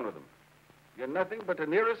what you've done with them. You're nothing but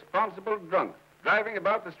an irresponsible drunk, driving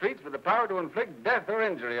about the streets with the power to inflict death or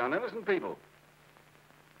injury on innocent people.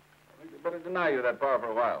 I think we'd better deny you that power for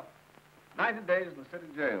a while. 90 days in the city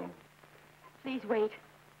jail. Please wait.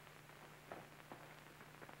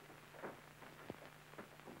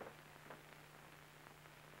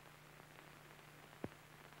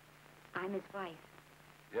 I'm his wife.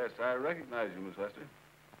 Yes, I recognize you, Miss Lester.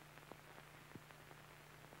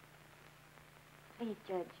 Please,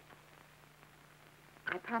 Judge.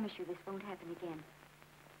 I promise you this won't happen again.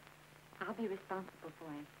 I'll be responsible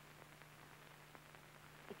for him.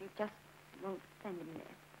 If you just won't send him there.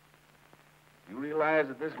 You realize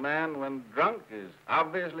that this man, when drunk, is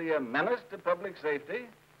obviously a menace to public safety?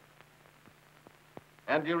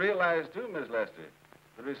 And you realize, too, Miss Lester,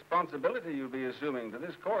 the responsibility you'll be assuming to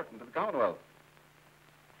this court and to the Commonwealth.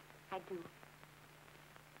 I do.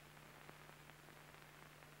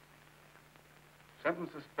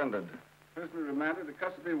 Sentence suspended. Prisoner remanded to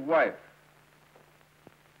custody wife.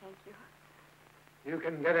 Thank you. You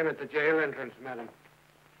can get in at the jail entrance, madam.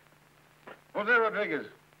 Jose Rodriguez.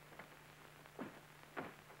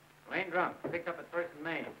 Plain drunk, picked up at 1st and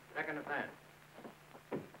Main. Second offense.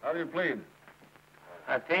 How do you plead?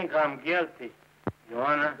 I think I'm guilty, Your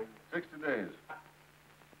Honor. 60 days.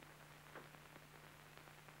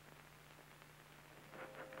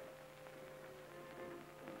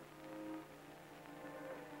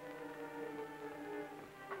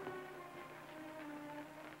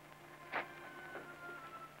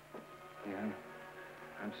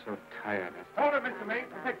 I'm so tired. Hold it, Mr. Maine.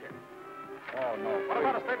 Picture. Oh, no. What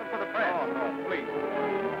about a statement for the press? Oh, no, please.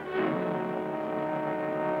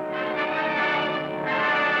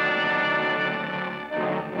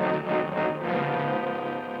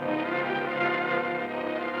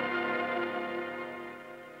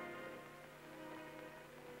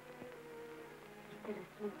 Still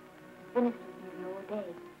asleep. Been asleep nearly all day.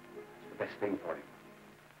 It's the best thing for him.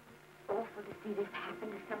 Awful to see this happen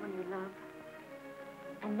to someone you love.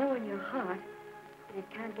 And know in your heart that it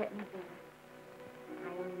can't get any better. I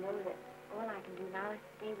only know that all I can do now is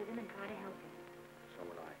stay with him and try to help him. So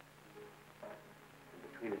will I. And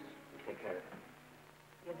between us, we'll take care of him.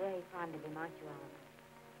 You're very fond of him, aren't you, Oliver?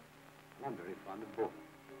 I'm very fond of both.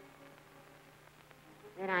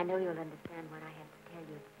 Then I know you'll understand what I have to tell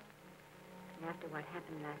you. And after what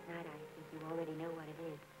happened last night, I think you already know what it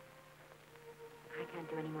is. I can't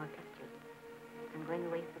do any more pictures. I'm going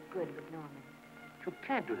away for good with Norman. You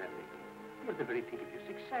can't do that, Lady. You're at the very peak of your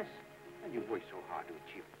success, and you've worked so hard to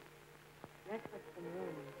achieve it. That's what's been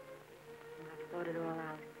ruining me. And I've thought it all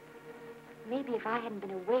out. Maybe if I hadn't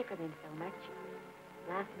been away from him so much,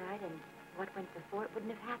 last night and what went before, it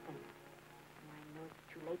wouldn't have happened. And I know it's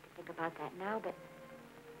too late to think about that now, but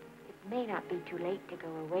it may not be too late to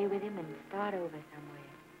go away with him and start over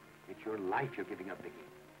somewhere. It's your life you're giving up, Vicky.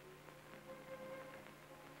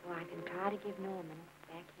 so I can try to give Norman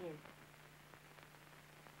back his.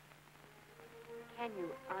 Can you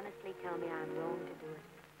honestly tell me I'm wrong to do it?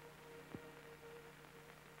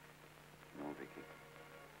 No, Vicky.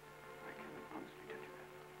 I cannot honestly tell you that.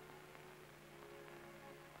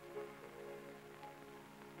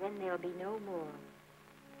 Then there'll be no more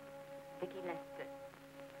Vicky Lester.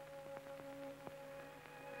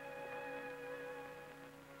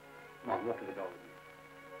 Come on, walk to the door.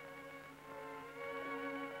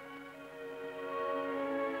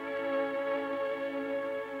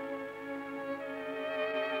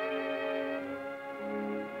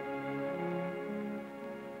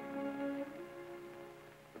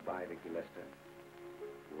 Goodbye, Vicky Lester.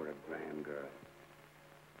 You were a grand girl.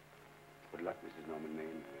 Good luck, Mrs. Norman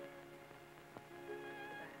Maine.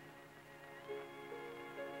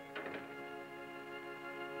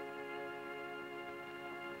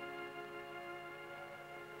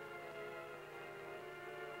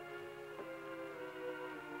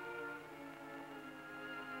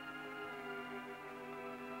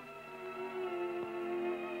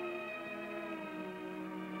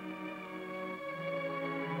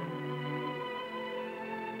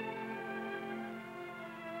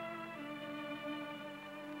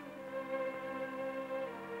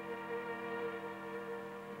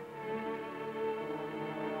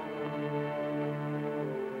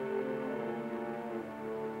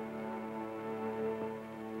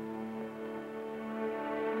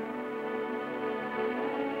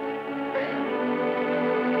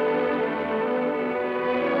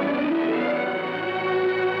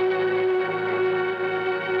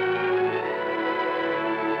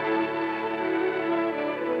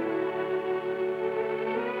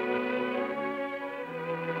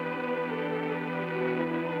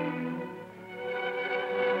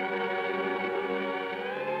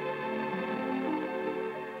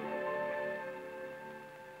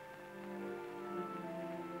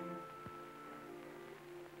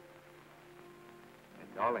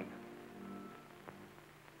 Darling,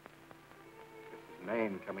 Mrs.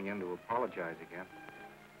 Maine coming in to apologize again.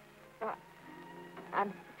 Oh,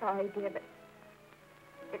 I'm sorry, dear, but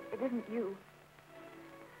it isn't you.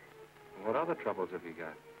 What other troubles have you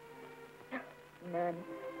got? None.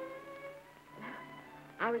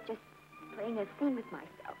 I was just playing a scene with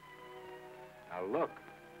myself. Now, look.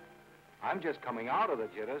 I'm just coming out of the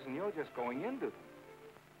jitters, and you're just going into them.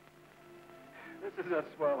 This is a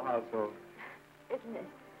swell household. Isn't it?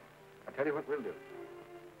 I'll tell you what we'll do.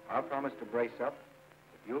 I'll promise to brace up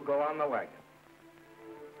if you'll go on the wagon.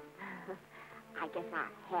 I guess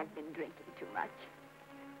I have been drinking too much.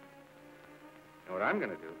 You know what I'm going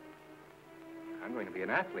to do? I'm going to be an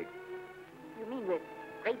athlete. You mean with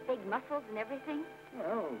great big muscles and everything?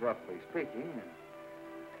 Well, roughly speaking.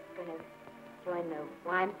 Gonna join the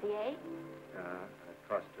YMCA? That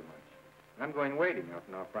costs too much. And I'm going wading out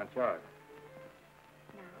in our front yard.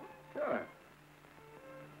 No? Sure.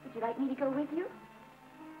 Would you like me to go with you?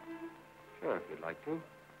 Sure, if you'd like to.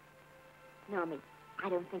 No, Miss, I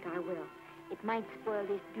don't think I will. It might spoil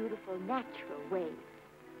this beautiful, natural wave.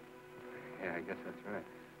 Yeah, I guess that's right.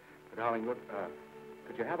 But, darling, look,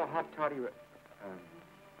 could you have a hot toddy,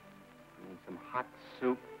 some hot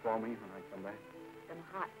soup for me when I come back? Some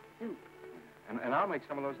hot soup? And I'll make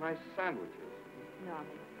some of those nice sandwiches. No,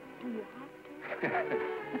 Miss, do you have to?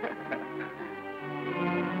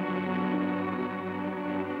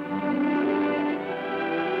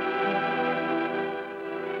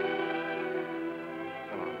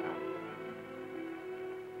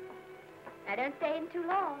 Now, don't stay in too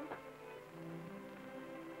long.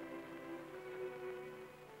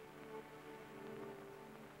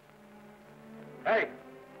 Hey!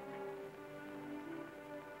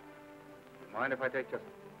 Mind if I take just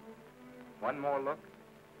one more look?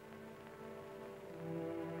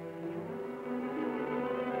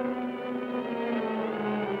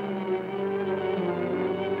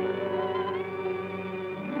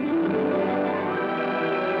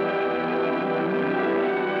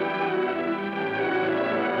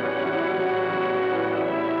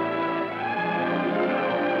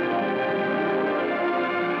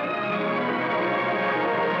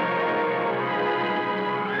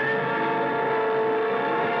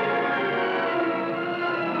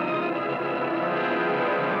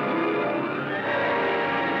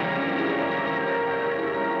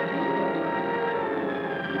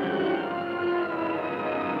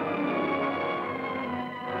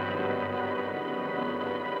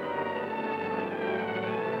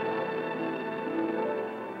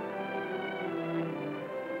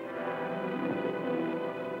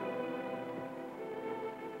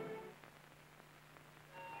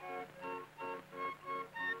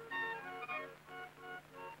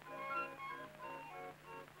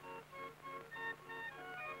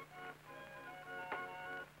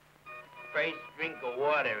 first drink of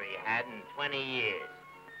water he had in 20 years.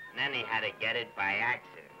 And then he had to get it by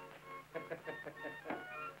accident.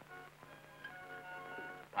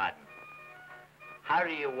 Pardon. How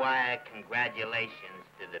do you wire congratulations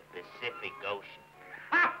to the Pacific Ocean?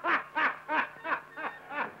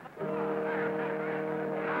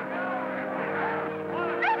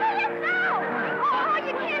 Oh,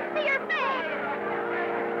 you can't see her face.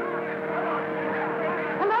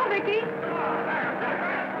 Hello, Vicky.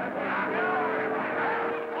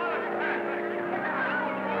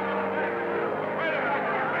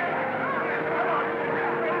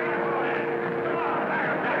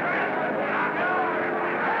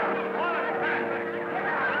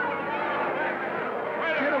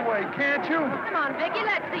 Can't you? Come on, Vicky,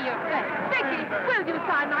 let's see your face. Vicky, will you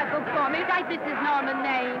sign my book for me? Write this is Norman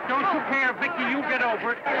May. Don't you care, Vicky? You get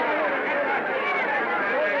over it.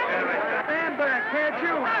 Stand back, can't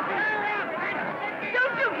you?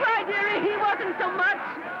 Don't you cry, dearie. He wasn't so much.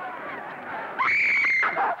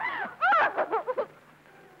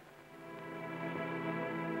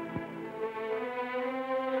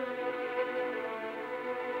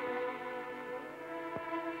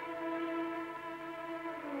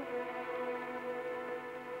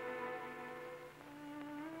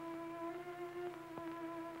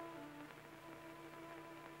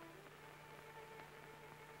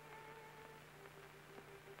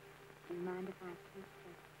 Do you mind if I take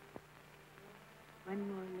just one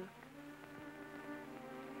more look?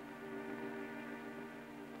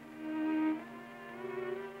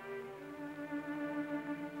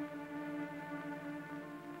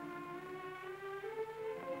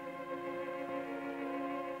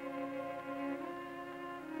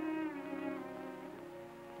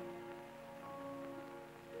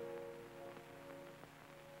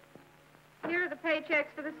 Here are the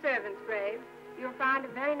paychecks for the servants, Graves. You'll find a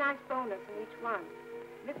very nice bonus in each one.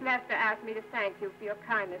 Miss Lester asked me to thank you for your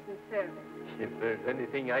kindness and service. If there's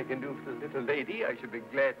anything I can do for the little lady, I should be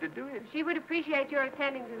glad to do it. She would appreciate your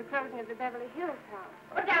attending to the closing of the Beverly Hills house.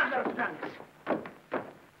 Put down those trunks.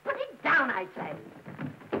 Put it down, I say.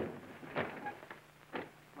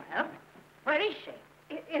 Well, where is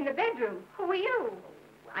she? In the bedroom. Who are you?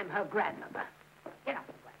 I'm her grandmother. Get up.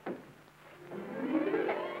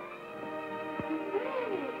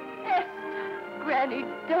 Granny,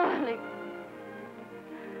 darling.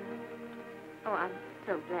 Oh, I'm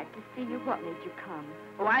so glad to see you. What made you come?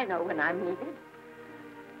 Oh, I know when I'm needed.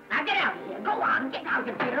 Now get out of here. Go on. Get out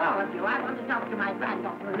of here, all of you. I want to talk to my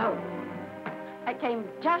granddaughter alone. I came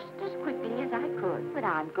just as quickly as I could. But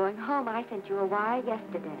I'm going home. I sent you a wire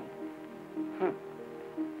yesterday.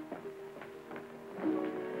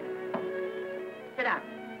 Sit down.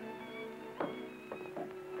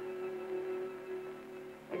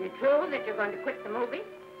 Is it true that you're going to quit the movies?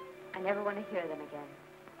 I never want to hear them again.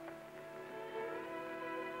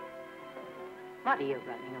 What are you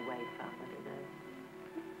running away from, little girl?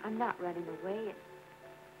 I'm not running away.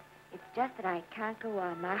 It's just that I can't go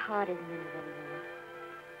on. My heart isn't in it anymore.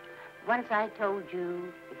 Once I told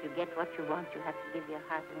you, if you get what you want, you have to give your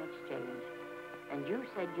heart in exchange. And you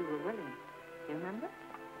said you were willing. Do you remember?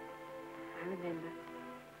 I remember.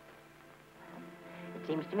 It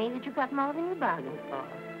seems to me that you got more than you bargained for.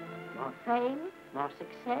 More fame, more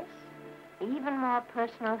success, even more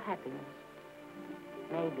personal happiness.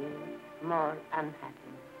 Maybe more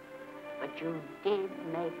unhappiness. But you did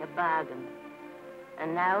make a bargain.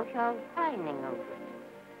 And now you're whining over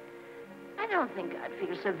it. I don't think I'd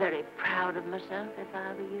feel so very proud of myself if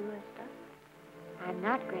I were you, Esther. I'm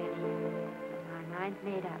not, Granny. My mind's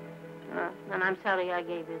made up. Oh, and I'm sorry I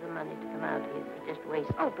gave you the money to come out here. You just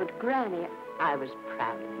wasted. Oh, but Granny, I was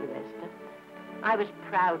proud of you, Esther. I was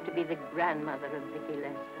proud to be the grandmother of Vicky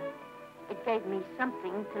Lester. It gave me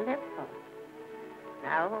something to live for.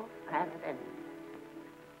 Now, I have it ended.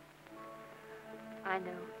 I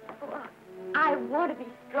know. Oh, I want to be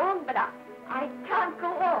strong, but I can't go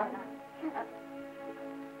on.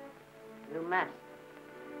 You must.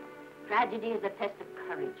 Tragedy is a test of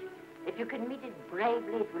courage. If you can meet it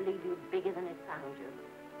bravely, it will leave you bigger than it found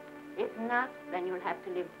you. If not, then you'll have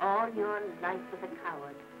to live all your life with a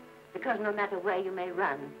coward. Because no matter where you may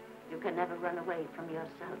run, you can never run away from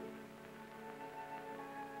yourself.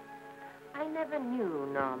 I never knew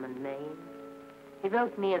Norman Maine. He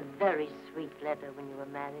wrote me a very sweet letter when you were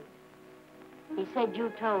married. He said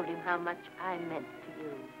you told him how much I meant to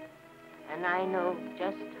you. And I know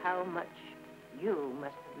just how much you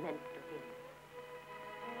must have meant to him.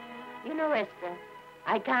 You know, Esther,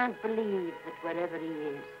 I can't believe that wherever he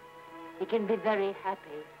is, he can be very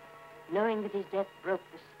happy, knowing that his death broke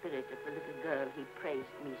the spirit of the little girl he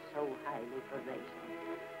praised me so highly for raising.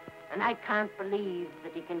 And I can't believe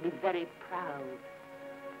that he can be very proud,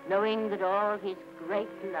 knowing that all his great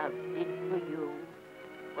love did for you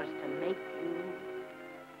was to make you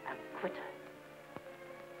a quitter.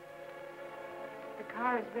 The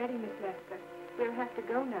car is ready, Miss Lester. We'll have to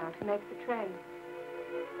go now to make the train.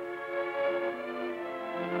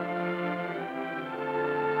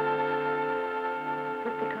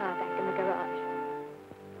 Put the car back in the garage.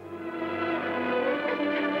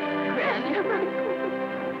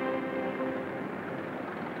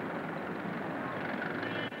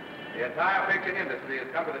 The entire picture industry has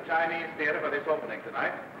come to the Chinese Theater for this opening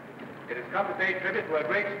tonight. It has come to pay tribute to a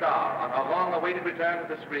great star on her long-awaited return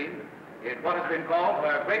to the screen in what has been called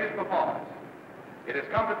her greatest performance. It has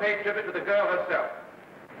come to pay tribute to the girl herself.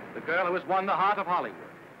 The girl who has won the heart of Hollywood.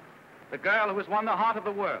 The girl who has won the heart of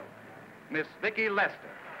the world. Miss Vicki Lester.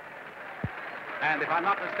 And if I'm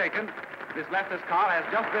not mistaken, Miss Lester's car has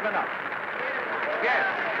just driven up. Yes,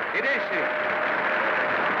 it is she.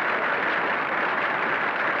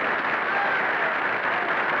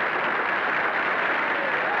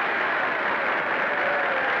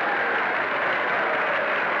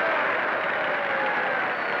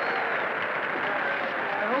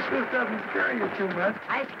 This doesn't scare you too much.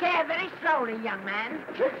 I scare very slowly, young man.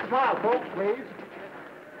 Big smile, folks, please.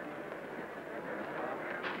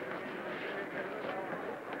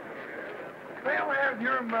 They'll have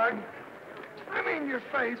your mug, I mean your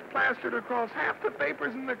face, plastered across half the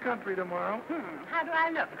papers in the country tomorrow. How do I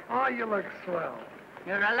look? Oh, you look swell.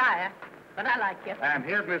 You're a liar, but I like you. And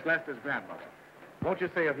here's Miss Lester's grandmother. Won't you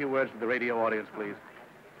say a few words to the radio audience, please?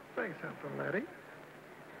 Say something, Letty.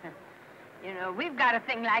 You know, we've got a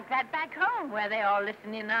thing like that back home where they all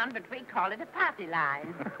listen in on, but we call it a party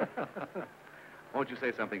line. Won't you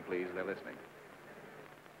say something, please? They're listening.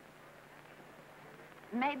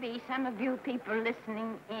 Maybe some of you people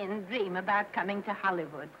listening in dream about coming to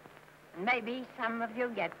Hollywood. Maybe some of you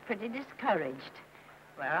get pretty discouraged.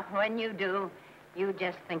 Well, when you do, you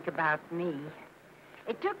just think about me.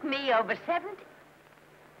 It took me over 60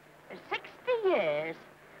 years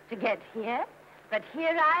to get here, but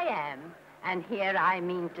here I am. And here I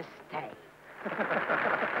mean to stay.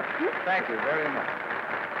 Thank you very much.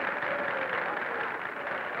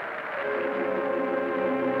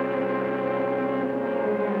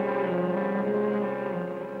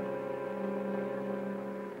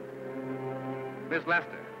 Miss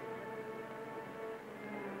Lester.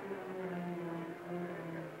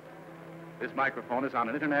 This microphone is on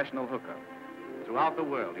an international hookup. Throughout the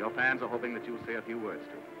world, your fans are hoping that you'll say a few words to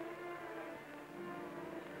them.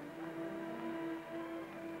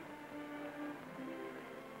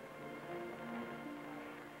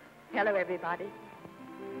 Hello, everybody.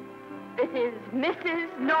 This is Mrs.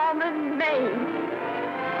 Norman Maine.